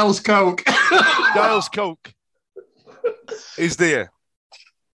 Giles Coke. Giles Coke is there.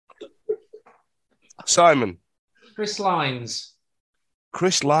 Simon. Chris Lines.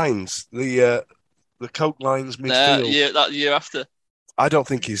 Chris Lines, the Coke Lines midfield. That year after. I don't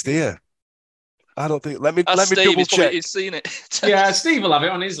think he's there. I don't think. Let me Steve, double check. He's seen it. Yeah, Steve will have it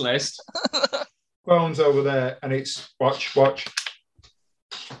on his list. Phone's over there, and it's watch.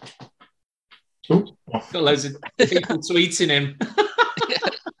 Ooh. Got loads of people tweeting him.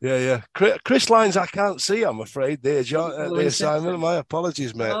 Yeah. Chris Lines, I can't see. I'm afraid. There, John. There, Simon. My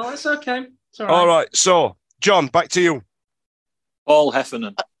apologies, mate. Oh, it's okay. It's all right. All right. So, John, back to you. Paul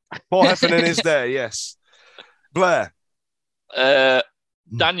Heffernan. Paul Heffernan is there. Yes. Blair.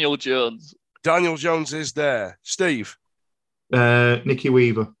 Daniel Jones. Daniel Jones is there. Steve. Nicky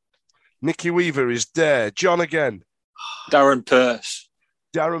Weaver. Nicky Weaver is there. John again. Darren Pearce.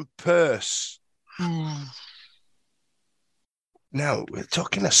 Darren Pearce. Now, we're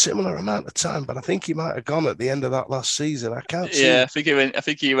talking a similar amount of time, but I think he might have gone at the end of that last season. I can't see. Yeah, I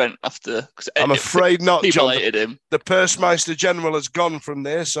think he went after. I'm afraid not, people John. hated him. The Pursemeister General has gone from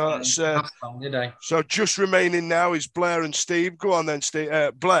there, so that's... Did so just remaining now is Blair and Steve. Go on then, Steve.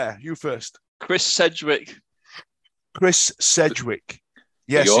 Blair, you first. Chris Sedgwick. Chris Sedgwick.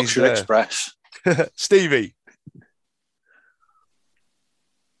 Yes, the he's Yorkshire there. Express. Stevie.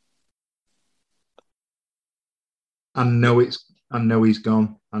 I know he's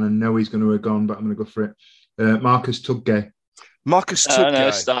gone, and I know he's going to have gone, but I'm going to go for it. Marcus Tudgay. Marcus Tudgay.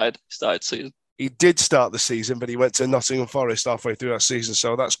 No, started season. He did start the season, but he went to Nottingham Forest halfway through that season,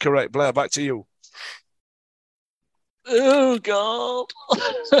 so that's correct. Blair, back to you. Oh, God.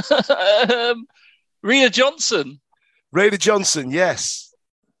 Rita Johnson. Raider Johnson, yes.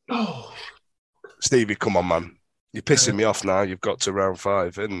 Oh, Stevie, come on, man. You're pissing me off now. You've got to round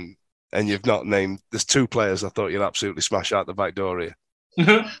 5, and you've not named... There's 2 players I thought you'd absolutely smash out the back door here.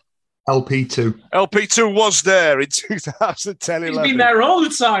 LP2. LP2 was there in 2010-11. He's been there all the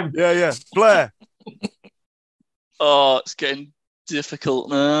time. Yeah. Blair. Oh, it's getting difficult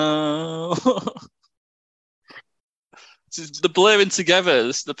now. The blurring together.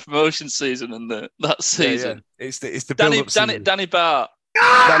 This is the promotion season and that season. Yeah. It's the Danny Bart.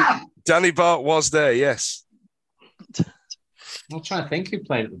 Danny Bart was there, yes. I'm trying to think who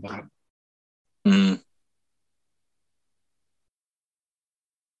played at the back. A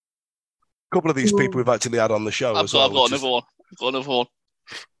couple of these people we've actually had on the show as well. I've got another one.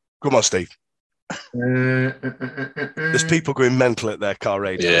 Come on, Steve. There's people going mental at their car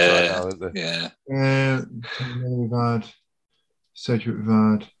radio right now, isn't there? Yeah. We've had Cedric. We've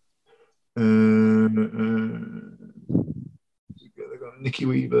had Nicky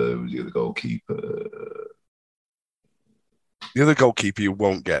Weaver. Who's the other goalkeeper? The other goalkeeper you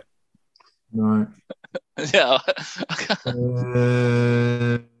won't get. Right. Yeah.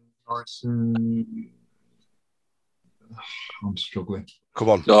 Morrison. I'm struggling. Come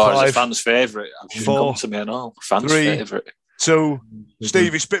on. Oh, 5, it's a fan's favourite. It 4, come to me and all. Fan's 3, favourite. 2.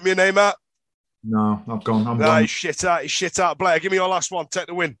 Stevie, spit me a name out. No, I've gone. I'm Nah, gone. he's shit out. Blair, give me your last one. Take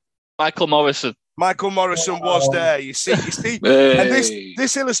the win. Michael Morrison. Michael Morrison was there. You see, Hey. and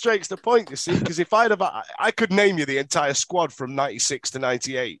this illustrates the point. You see, because if I could name you the entire squad from '96 to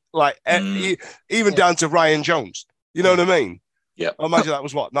 '98, like even down to Ryan Jones. You know what I mean? Yeah. I imagine that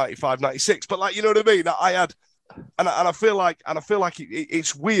was what, 95, 96. But like, you know what I mean? I had, and I feel like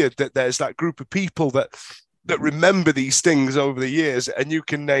it's weird that there's that group of people that remember these things over the years, and you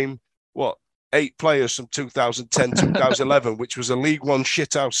can name what, 8 players from 2010, 2011, which was a League One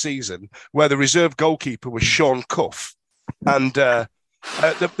shithouse season where the reserve goalkeeper was Sean Cuff. And the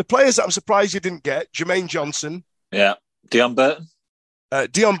players that I'm surprised you didn't get, Jermaine Johnson. Yeah. Dion Burton.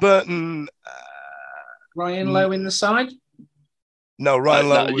 Ryan Lowe in the side? No, Ryan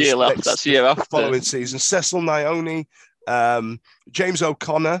Lowe was year left. That's year after. Following season. Cecil Nyoni, James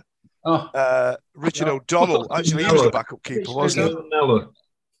O'Connor, Richard O'Donnell. Actually, he was the backup keeper, wasn't he?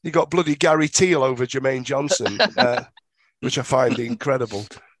 You got bloody Gary Teal over Jermaine Johnson, which I find incredible.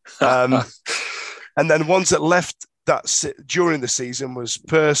 And then ones that left during the season was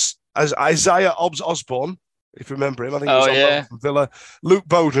Isaiah Osborne, if you remember him. I think he was on loan from Villa. Luke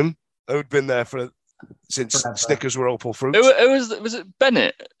Bowden, who'd been there since Snickers were Opal Fruits. Was it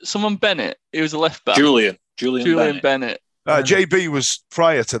Bennett? Someone Bennett. He was a left back. Julian Bennett. JB was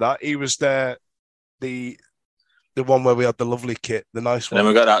prior to that. He was there. The one where we had the lovely kit, the nice one. And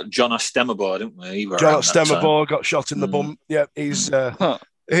then we got that John Ostemabor, didn't we? John Ostemabor got shot in the bum. Yeah, he's.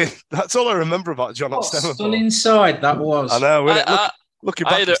 That's all I remember about John Ostemabor. Still inside that was. I know. Looking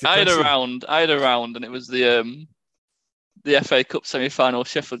back, I had a round, and it was the FA Cup semi-final,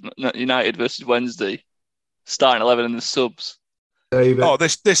 Sheffield United versus Wednesday, starting 11 in the subs. David. Oh,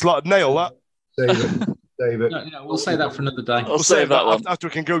 this lot nail that. David. No, we'll say that for another day. I'll save that one after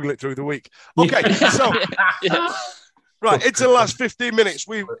we can Google it through the week. Okay, so right, it's the last 15 minutes.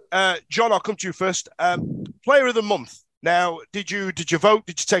 John, I'll come to you first. Player of the month. Now, did you vote?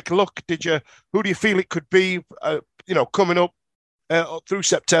 Did you take a look? Who do you feel it could be? Coming up through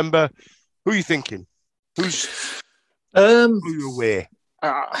September. Who are you thinking? Who are you aware?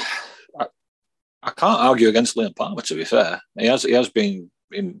 I can't argue against Liam Palmer. To be fair, he has been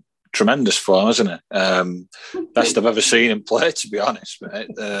in tremendous form, hasn't he? Best I've ever seen him play, to be honest, mate.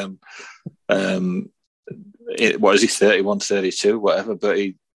 What is he, 31, 32, whatever, but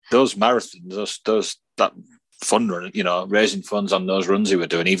he does marathons, does that fun run, raising funds on those runs he were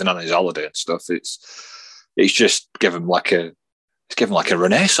doing, even on his holiday and stuff. It's just given like a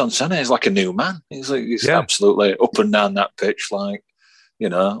renaissance, isn't it? He's like a new man. He's absolutely up and down that pitch, like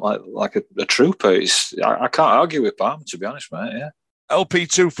a trooper. I can't argue with Palmer, to be honest, mate. Yeah.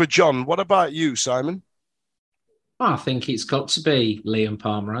 LP2 for John. What about you, Simon? I think it's got to be Liam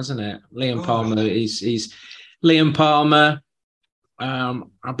Palmer, hasn't it? Palmer is Liam Palmer.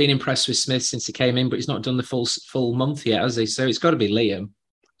 I've been impressed with Smith since he came in, but he's not done the full month yet, has he? So it's got to be Liam.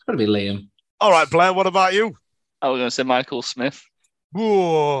 It's got to be Liam. All right, Blair. What about you? I was going to say Michael Smith.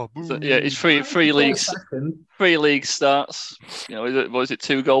 Whoa, so, yeah, he's three leagues. 3 league starts. Was it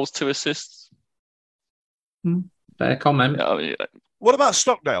 2 goals, 2 assists? Fair comment. Yeah. What about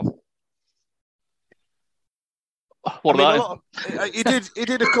Stockdale? He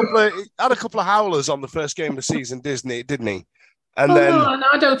did a couple of howlers on the first game of the season, didn't he? And no,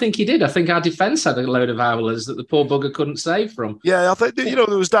 I don't think he did. I think our defence had a load of howlers that the poor bugger couldn't save from. Yeah, I think there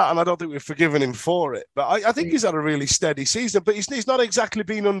was that, and I don't think we've forgiven him for it. But I think he's had a really steady season. But he's not exactly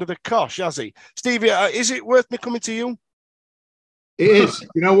been under the cosh, has he? Stevie, is it worth me coming to you? It is.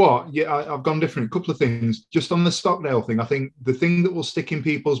 You know what? Yeah, I've gone different. A couple of things. Just on the Stockdale thing, I think the thing that will stick in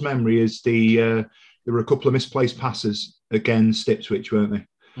people's memory is there were a couple of misplaced passes against Ipswich, weren't they?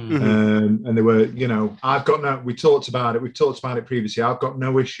 Mm-hmm. And they were, we talked about it. We've talked about it previously. I've got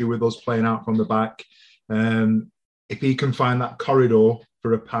no issue with us playing out from the back. If he can find that corridor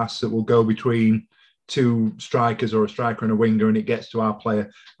for a pass that will go between 2 strikers or a striker and a winger and it gets to our player,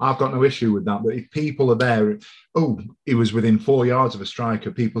 I've got no issue with that. But if people are there, he was within 4 yards of a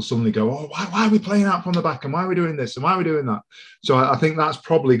striker, people suddenly go, why are we playing out from the back, and why are we doing this and why are we doing that? So I think that's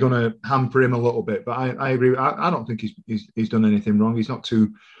probably going to hamper him a little bit. But I agree. I don't think he's done anything wrong. He's not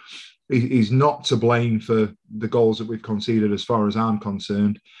to blame for the goals that we've conceded, as far as I'm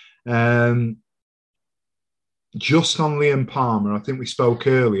concerned. Just on Liam Palmer, I think we spoke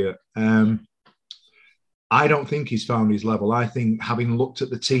earlier. I don't think he's found his level. I think, having looked at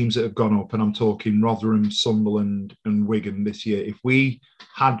the teams that have gone up, and I'm talking Rotherham, Sunderland and Wigan this year, if we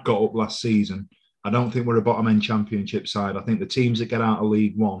had got up last season, I don't think we're a bottom-end Championship side. I think the teams that get out of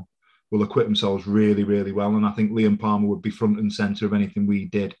League One will acquit themselves really, really well. And I think Liam Palmer would be front and centre of anything we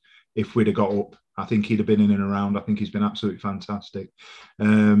did if we'd have got up. I think he'd have been in and around. I think he's been absolutely fantastic. But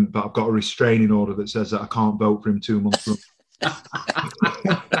I've got a restraining order that says that I can't vote for him 2 months from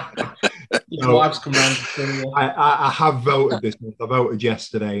Your wife's come round. I have voted this month. I voted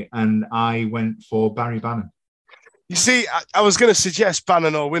yesterday, and I went for Barry Bannon. You see, I was going to suggest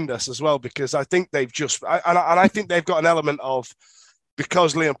Bannon or Windus as well, because I think they've I think they've got an element of,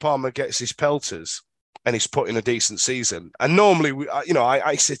 because Liam Palmer gets his pelters and he's put in a decent season. And normally,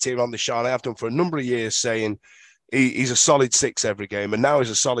 I sit here on the show, and I have done for a number of years, saying he's a solid 6 every game, and now he's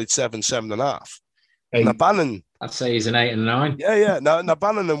a solid 7, 7.5. Now Bannon, I'd say he's an 8 and 9. Yeah. Now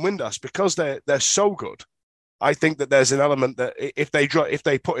Bannon and Windus, because they're so good, I think that there's an element that if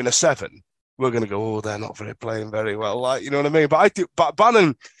they put in a 7, we're going to go, oh, they're not playing very well. Like, you know what I mean? But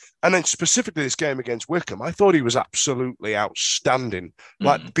Bannon, and then specifically this game against Wickham, I thought he was absolutely outstanding,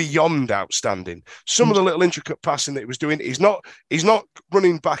 like beyond outstanding. Some of the little intricate passing that he was doing, he's not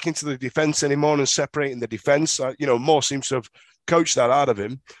running back into the defence anymore and separating the defence. Moore seems to have coached that out of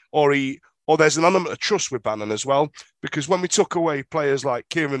him, or there's an element of trust with Bannon as well, because when we took away players like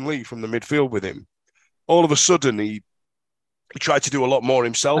Kieran Lee from the midfield with him, all of a sudden he tried to do a lot more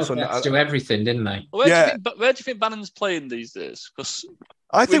himself. They had to do everything, didn't they? Where do you think Bannon's playing these days? Because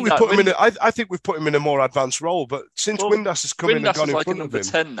I think we've put him in a more advanced role. But since Windus has come in and gone in front of him,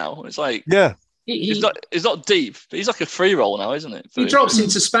 10 now. It's like he's not deep, but he's like a free roll now, isn't it? He drops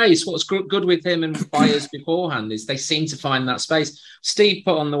into space. What's good with him and Byers beforehand is they seem to find that space. Steve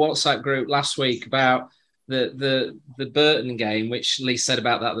put on the WhatsApp group last week about the Burton game, which Lee said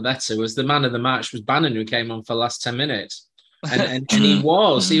about that the better was the man of the match was Bannon, who came on for the last 10 minutes. And he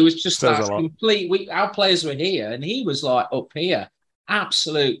was just that complete. Our players were here, and he was like up here,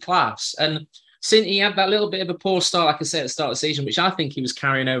 absolute class. And since he had that little bit of a poor start, like I said at the start of the season, which I think he was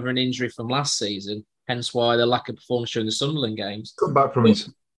carrying over an injury from last season, hence why the lack of performance during the Sunderland games. Come back from his.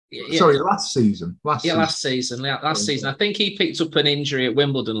 Sorry, last season. Last season. I think he picked up an injury at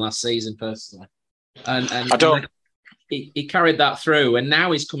Wimbledon last season, personally, and he carried that through, and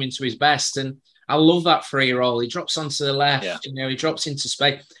now he's coming to his best. And I love that free roll. He drops onto the left. Yeah. He drops into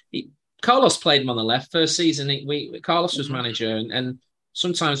space. Carlos played him on the left first season. Carlos was manager, and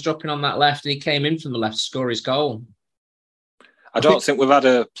sometimes dropping on that left, and he came in from the left to score his goal. I don't think we've had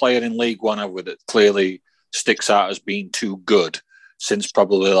a player in League One that clearly sticks out as being too good since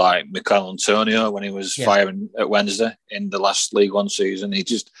probably like Michael Antonio when he was firing at Wednesday in the last League One season. He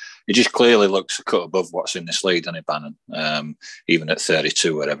just clearly looks a cut above what's in this league, doesn't he, Bannon? Even at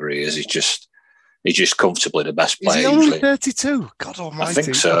 32, whatever he is, he's just comfortably the best player. Is he only 32? God almighty. I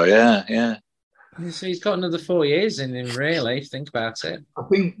think so, yeah. So he's got another 4 years in him, really, if you think about it. I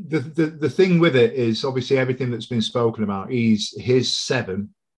think the thing with it is obviously everything that's been spoken about. His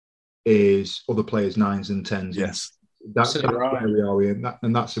 7 is other players' 9s and 10s. Yes. That's where we are,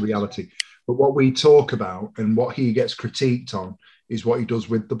 and that's the reality. But what we talk about and what he gets critiqued on is what he does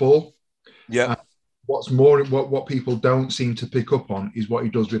with the ball. Yeah. What people don't seem to pick up on is what he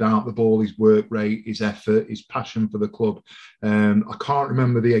does without the ball, his work rate, his effort, his passion for the club. I can't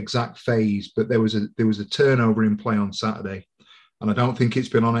remember the exact phase, but there was a turnover in play on Saturday, and I don't think it's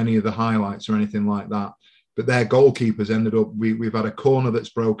been on any of the highlights or anything like that. But their goalkeepers ended up, we've had a corner that's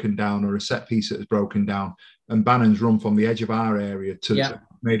broken down or a set piece that is broken down, and Bannon's run from the edge of our area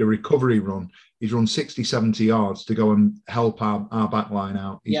made a recovery run. He's run 60, 70 yards to go and help our back line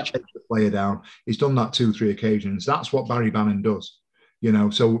out. He's chased the player down. He's done that 2-3 occasions. That's what Barry Bannon does.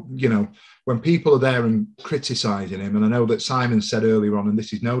 So when people are there and criticising him, and I know that Simon said earlier on, and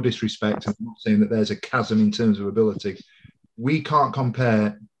this is no disrespect, I'm not saying that there's a chasm in terms of ability. We can't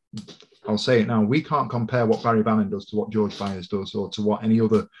compare, I'll say it now, we can't compare what Barry Bannon does to what George Byers does or to what any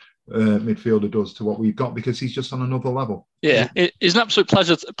other midfielder does to what we've got, because he's just on another level. Yeah, it's an absolute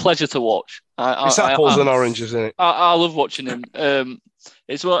pleasure to watch. It's apples and oranges, isn't it? I love watching him.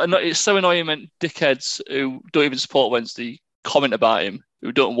 It's so annoying when dickheads who don't even support Wednesday comment about him,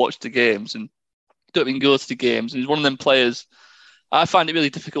 who don't watch the games and don't even go to the games. And he's one of them players. I find it really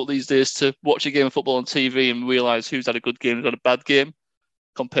difficult these days to watch a game of football on TV and realise who's had a good game and who's had a bad game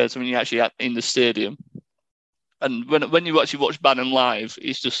compared to when you're actually in the stadium. And when you actually watch Bannon live,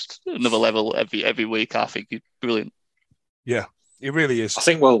 he's just another level every week. I think he's brilliant. Yeah, he really is. I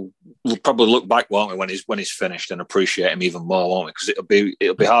think we'll probably look back, won't we, when he's finished and appreciate him even more, won't we? Because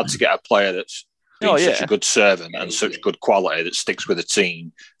it'll be hard to get a player that's been such a good servant and such good quality that sticks with the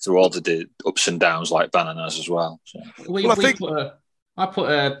team through all the ups and downs like Bannon has as well. So. I put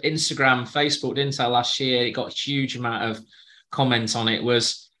a Instagram, Facebook, didn't I, last year? It got a huge amount of comments on it.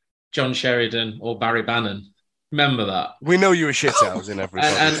 Was John Sheridan or Barry Bannon? Remember that? We know you were shithouse in every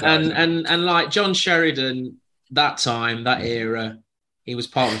and like John Sheridan, that time, that era, he was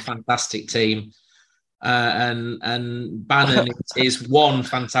part of a fantastic team. And Bannon is one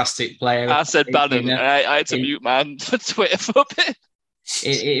fantastic player. I said Bannon. I had to mute man for Twitter for a bit.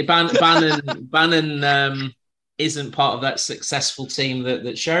 Bannon isn't part of that successful team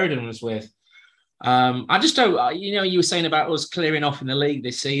that Sheridan was with. I just don't. You were saying about us clearing off in the league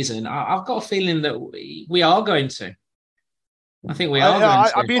this season. I've got a feeling that we are going to. I think we are going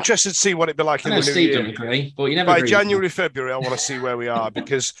to. I'd be interested to see what it'd be like in the new Steve year. don't agree, but you never By agree. January, February, I want to see where we are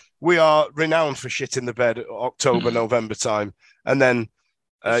because we are renowned for shit in the bed at October, November time. And then,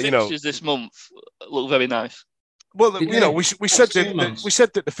 fixtures this month look very nice. Well, we said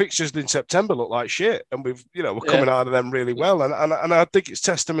that the fixtures in September look like shit, and we're coming out of them really well. And I think it's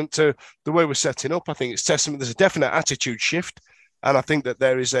testament to the way we're setting up. I think it's testament. There's a definite attitude shift, and I think that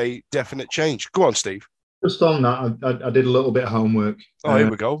there is a definite change. Go on, Steve. Just on that, I did a little bit of homework. Oh, here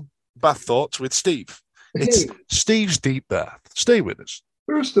we go. Bath thoughts with Steve. It's Steve's deep bath. Stay with us.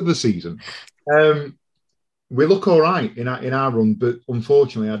 First of the season. We look all right in our run, but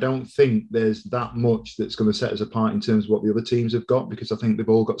unfortunately, I don't think there's that much that's going to set us apart in terms of what the other teams have got, because I think they've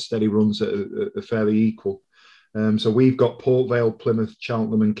all got steady runs that are fairly equal. So we've got Port Vale, Plymouth,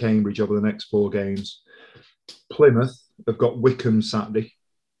 Cheltenham and Cambridge over the next 4 games. Plymouth have got Wickham Saturday.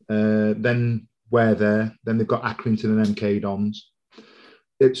 Then we're there. Then they've got Accrington and MK Dons.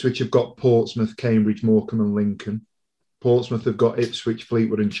 Ipswich have got Portsmouth, Cambridge, Morecambe and Lincoln. Portsmouth have got Ipswich,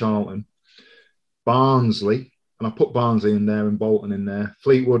 Fleetwood and Charlton. Barnsley, and I put Barnsley in there and Bolton in there.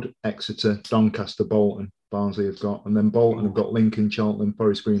 Fleetwood, Exeter, Doncaster, Bolton. Barnsley have got, and then Bolton have got Lincoln, Cheltenham,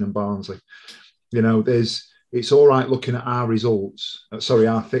 Forest Green and Barnsley. It's all right looking at our results,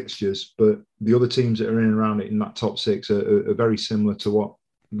 our fixtures, but the other teams that are in and around it in that top 6 are very similar to what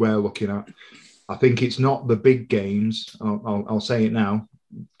we're looking at. I think it's not the big games. I'll say it now.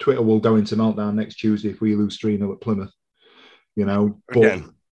 Twitter will go into meltdown next Tuesday if we lose 3-0 at Plymouth.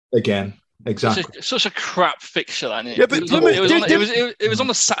 Again, exactly. Such a crap fixture, that, isn't it? Yeah, but Plymouth, it was on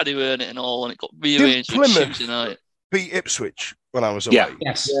the Saturday, weren't it, and all, and it got rearranged. Plymouth Tuesday night. Beat Ipswich when I was away.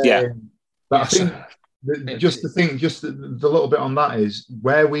 Yeah. But I think the little bit on that is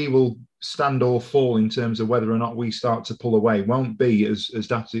where we will stand or fall in terms of whether or not we start to pull away won't be as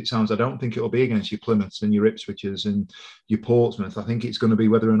daft as it sounds. I don't think it'll be against your Plymouths and your Ipswiches and your Portsmouth. I think it's going to be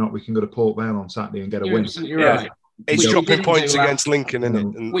whether or not we can go to Port Vale on Saturday and get a win. You're right. It's dropping points against Lincoln,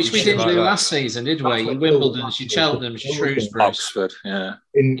 isn't it? Which we didn't do last season, did we? Your Wimbledon's, your Cheltenham's, your Shrewsbury's. Oxford,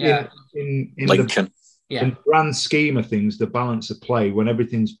 In Lincoln. In the grand scheme of things, the balance of play, when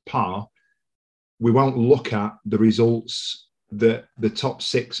everything's par, we won't look at the results that the top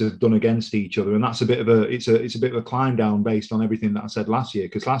 6 have done against each other, and that's a bit of a climb down based on everything that I said last year.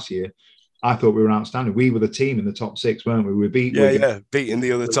 Because last year, I thought we were outstanding. We were the team in the top 6, weren't we? We beating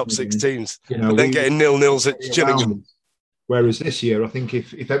the other top 6 teams, but then getting 0-0s at Gillingham. Whereas this year, I think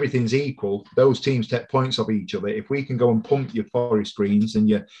if everything's equal, those teams take points off each other. If we can go and pump your Forest Greens and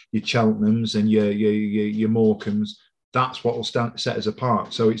your Cheltenhams and your Morecambes, that's what will set us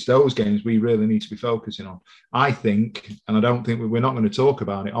apart. So it's those games we really need to be focusing on. I think, and I don't think we're not going to talk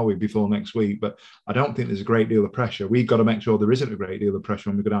about it, are we, before next week? But I don't think there's a great deal of pressure. We've got to make sure there isn't a great deal of pressure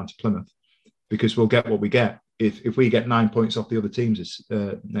when we go down to Plymouth, because we'll get what we get. If we get 9 points off the other teams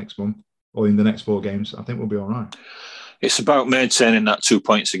next month or in the next 4 games, I think we'll be all right. It's about maintaining that 2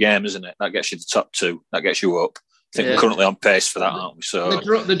 points a game, isn't it? That gets you the top 2. That gets you up. I think we're currently on pace for that, aren't we? So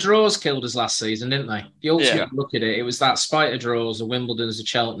the draws killed us last season, didn't they? If you ultimately look at it was that spite of draws, the Wimbledons, the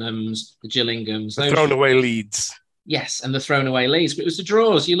Cheltenhams, the Gillinghams. The thrown away leads. Yes, and the thrown away leads. But it was the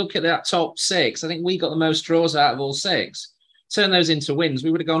draws. You look at that top 6. I think we got the most draws out of all 6. Turn those into wins,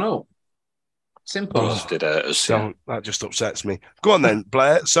 we would have gone up. Simple. That just upsets me. Go on then,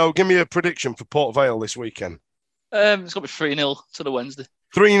 Blair. So give me a prediction for Port Vale this weekend. It's got to be 3-0 to the Wednesday.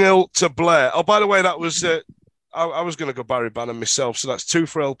 3-0 to Blair. Oh, by the way, that was... I was going to go Barry Bannon myself, so that's 2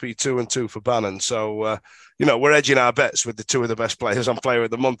 for LP2 and 2 for Bannon. So, we're edging our bets with the 2 of the best players on Player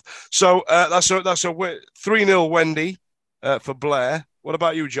of the Month. So that's a 3-0 Wendy for Blair. What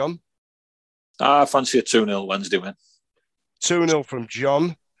about you, John? I fancy a 2-0 Wednesday win. 2-0 from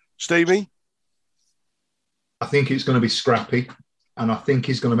John. Stevie? I think it's going to be scrappy, and I think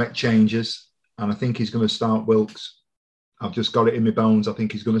he's going to make changes, and I think he's going to start Wilkes. I've just got it in my bones. I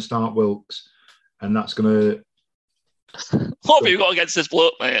think he's going to start Wilkes, and that's going to... What have you got against this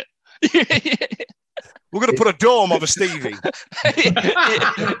bloke, mate? We're going to put a dome over Stevie.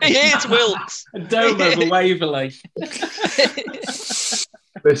 he hates Wilkes. A dome over Waverly.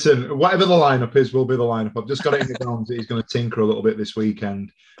 Listen, whatever the lineup is, will be the lineup. I've just got it in the bones that he's going to tinker a little bit this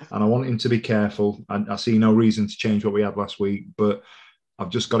weekend, and I want him to be careful. I see no reason to change what we had last week, but I've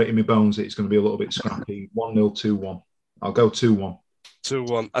just got it in my bones that it's going to be a little bit scrappy. 1-0, 2-1. I'll go 2-1.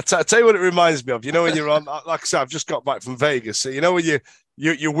 2-1. I tell you what it reminds me of. You know when you're on, like I said, I've just got back from Vegas. So you know when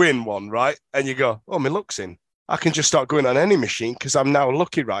you win one, right? And you go, oh, my luck's in. I can just start going on any machine because I'm now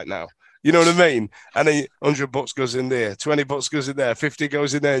lucky right now. You know what I mean? And then $100 goes in there, $20 goes in there, 50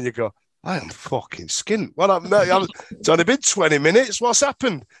 goes in there, and you go, I am fucking skint. Well, it's only been 20 minutes. What's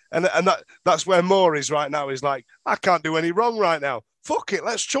happened? And that's where Moore is right now. He's like, I can't do any wrong right now. Fuck it,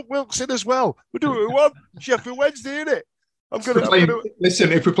 let's chuck Wilkes in as well. We do what we want. Sheffield Wednesday, innit?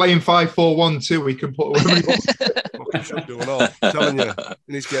 Listen, if we're playing 5-4-1-2, we can put whatever we want. Doing all. I'm telling you, it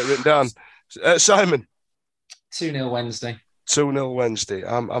needs to get written down. Simon. 2-0 Wednesday. 2-0 Wednesday.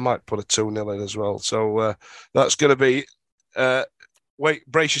 I might put a 2-0 in as well. So that's going to be...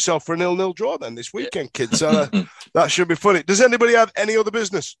 brace yourself for a 0-0 draw then this weekend, kids. That should be funny. Does anybody have any other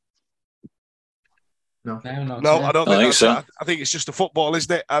business? No, I don't think so. I think it's just a football,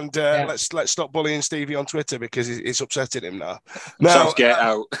 isn't it? And let's stop bullying Stevie on Twitter because it's upsetting him now. Southgate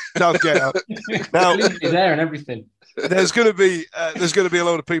out. Southgate out. Now there and everything. There's going to be a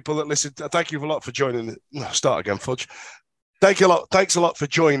load of people that listen. Thank you a lot for joining. Start again, Fudge. Thanks a lot for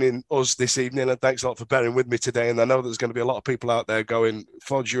joining us this evening, and thanks a lot for bearing with me today. And I know there's going to be a lot of people out there going,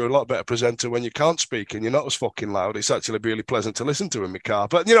 Fudge, you're a lot better presenter when you can't speak and you're not as fucking loud. It's actually really pleasant to listen to in my car.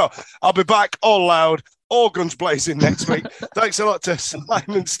 But, I'll be back all loud, all guns blazing next week. Thanks a lot to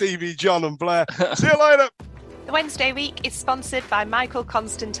Simon, Stevie, John and Blair. See you later. The Wednesday week is sponsored by Michael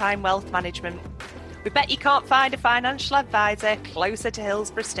Constantine Wealth Management. We bet you can't find a financial advisor closer to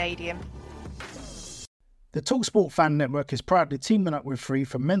Hillsborough Stadium. The TalkSport Fan Network is proudly teaming up with Free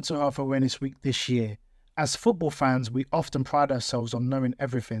for Mental Health Awareness Week this year. As football fans, we often pride ourselves on knowing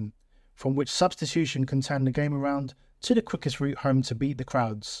everything, from which substitution can turn the game around to the quickest route home to beat the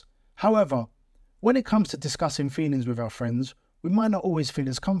crowds. However, when it comes to discussing feelings with our friends, we might not always feel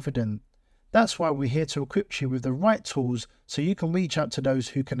as confident. That's why we're here to equip you with the right tools so you can reach out to those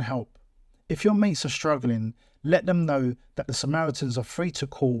who can help. If your mates are struggling, let them know that the Samaritans are free to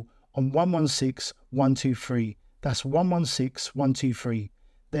call on 116 123. That's 116 123.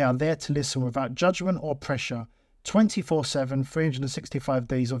 They are there to listen without judgment or pressure, 24/7, 365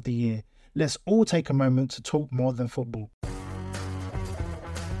 days of the year. Let's all take a moment to talk more than football.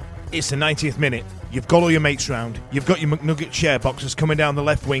 It's the 90th minute. You've got all your mates round. You've got your McNugget share boxes coming down the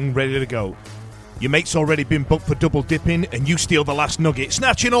left wing ready to go. Your mate's already been booked for double dipping and you steal the last nugget,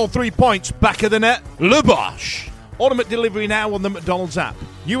 snatching all 3 points. Back of the net, Le Bosch. Automatic delivery now on the McDonald's app.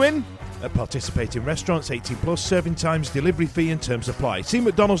 You in? At participating restaurants, 18 plus, serving times, delivery fee and terms apply. See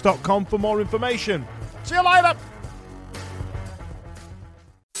mcdonalds.com for more information. See you later.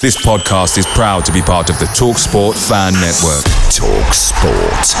 This podcast is proud to be part of the TalkSport Fan Network.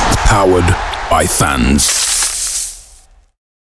 TalkSport. Powered by fans.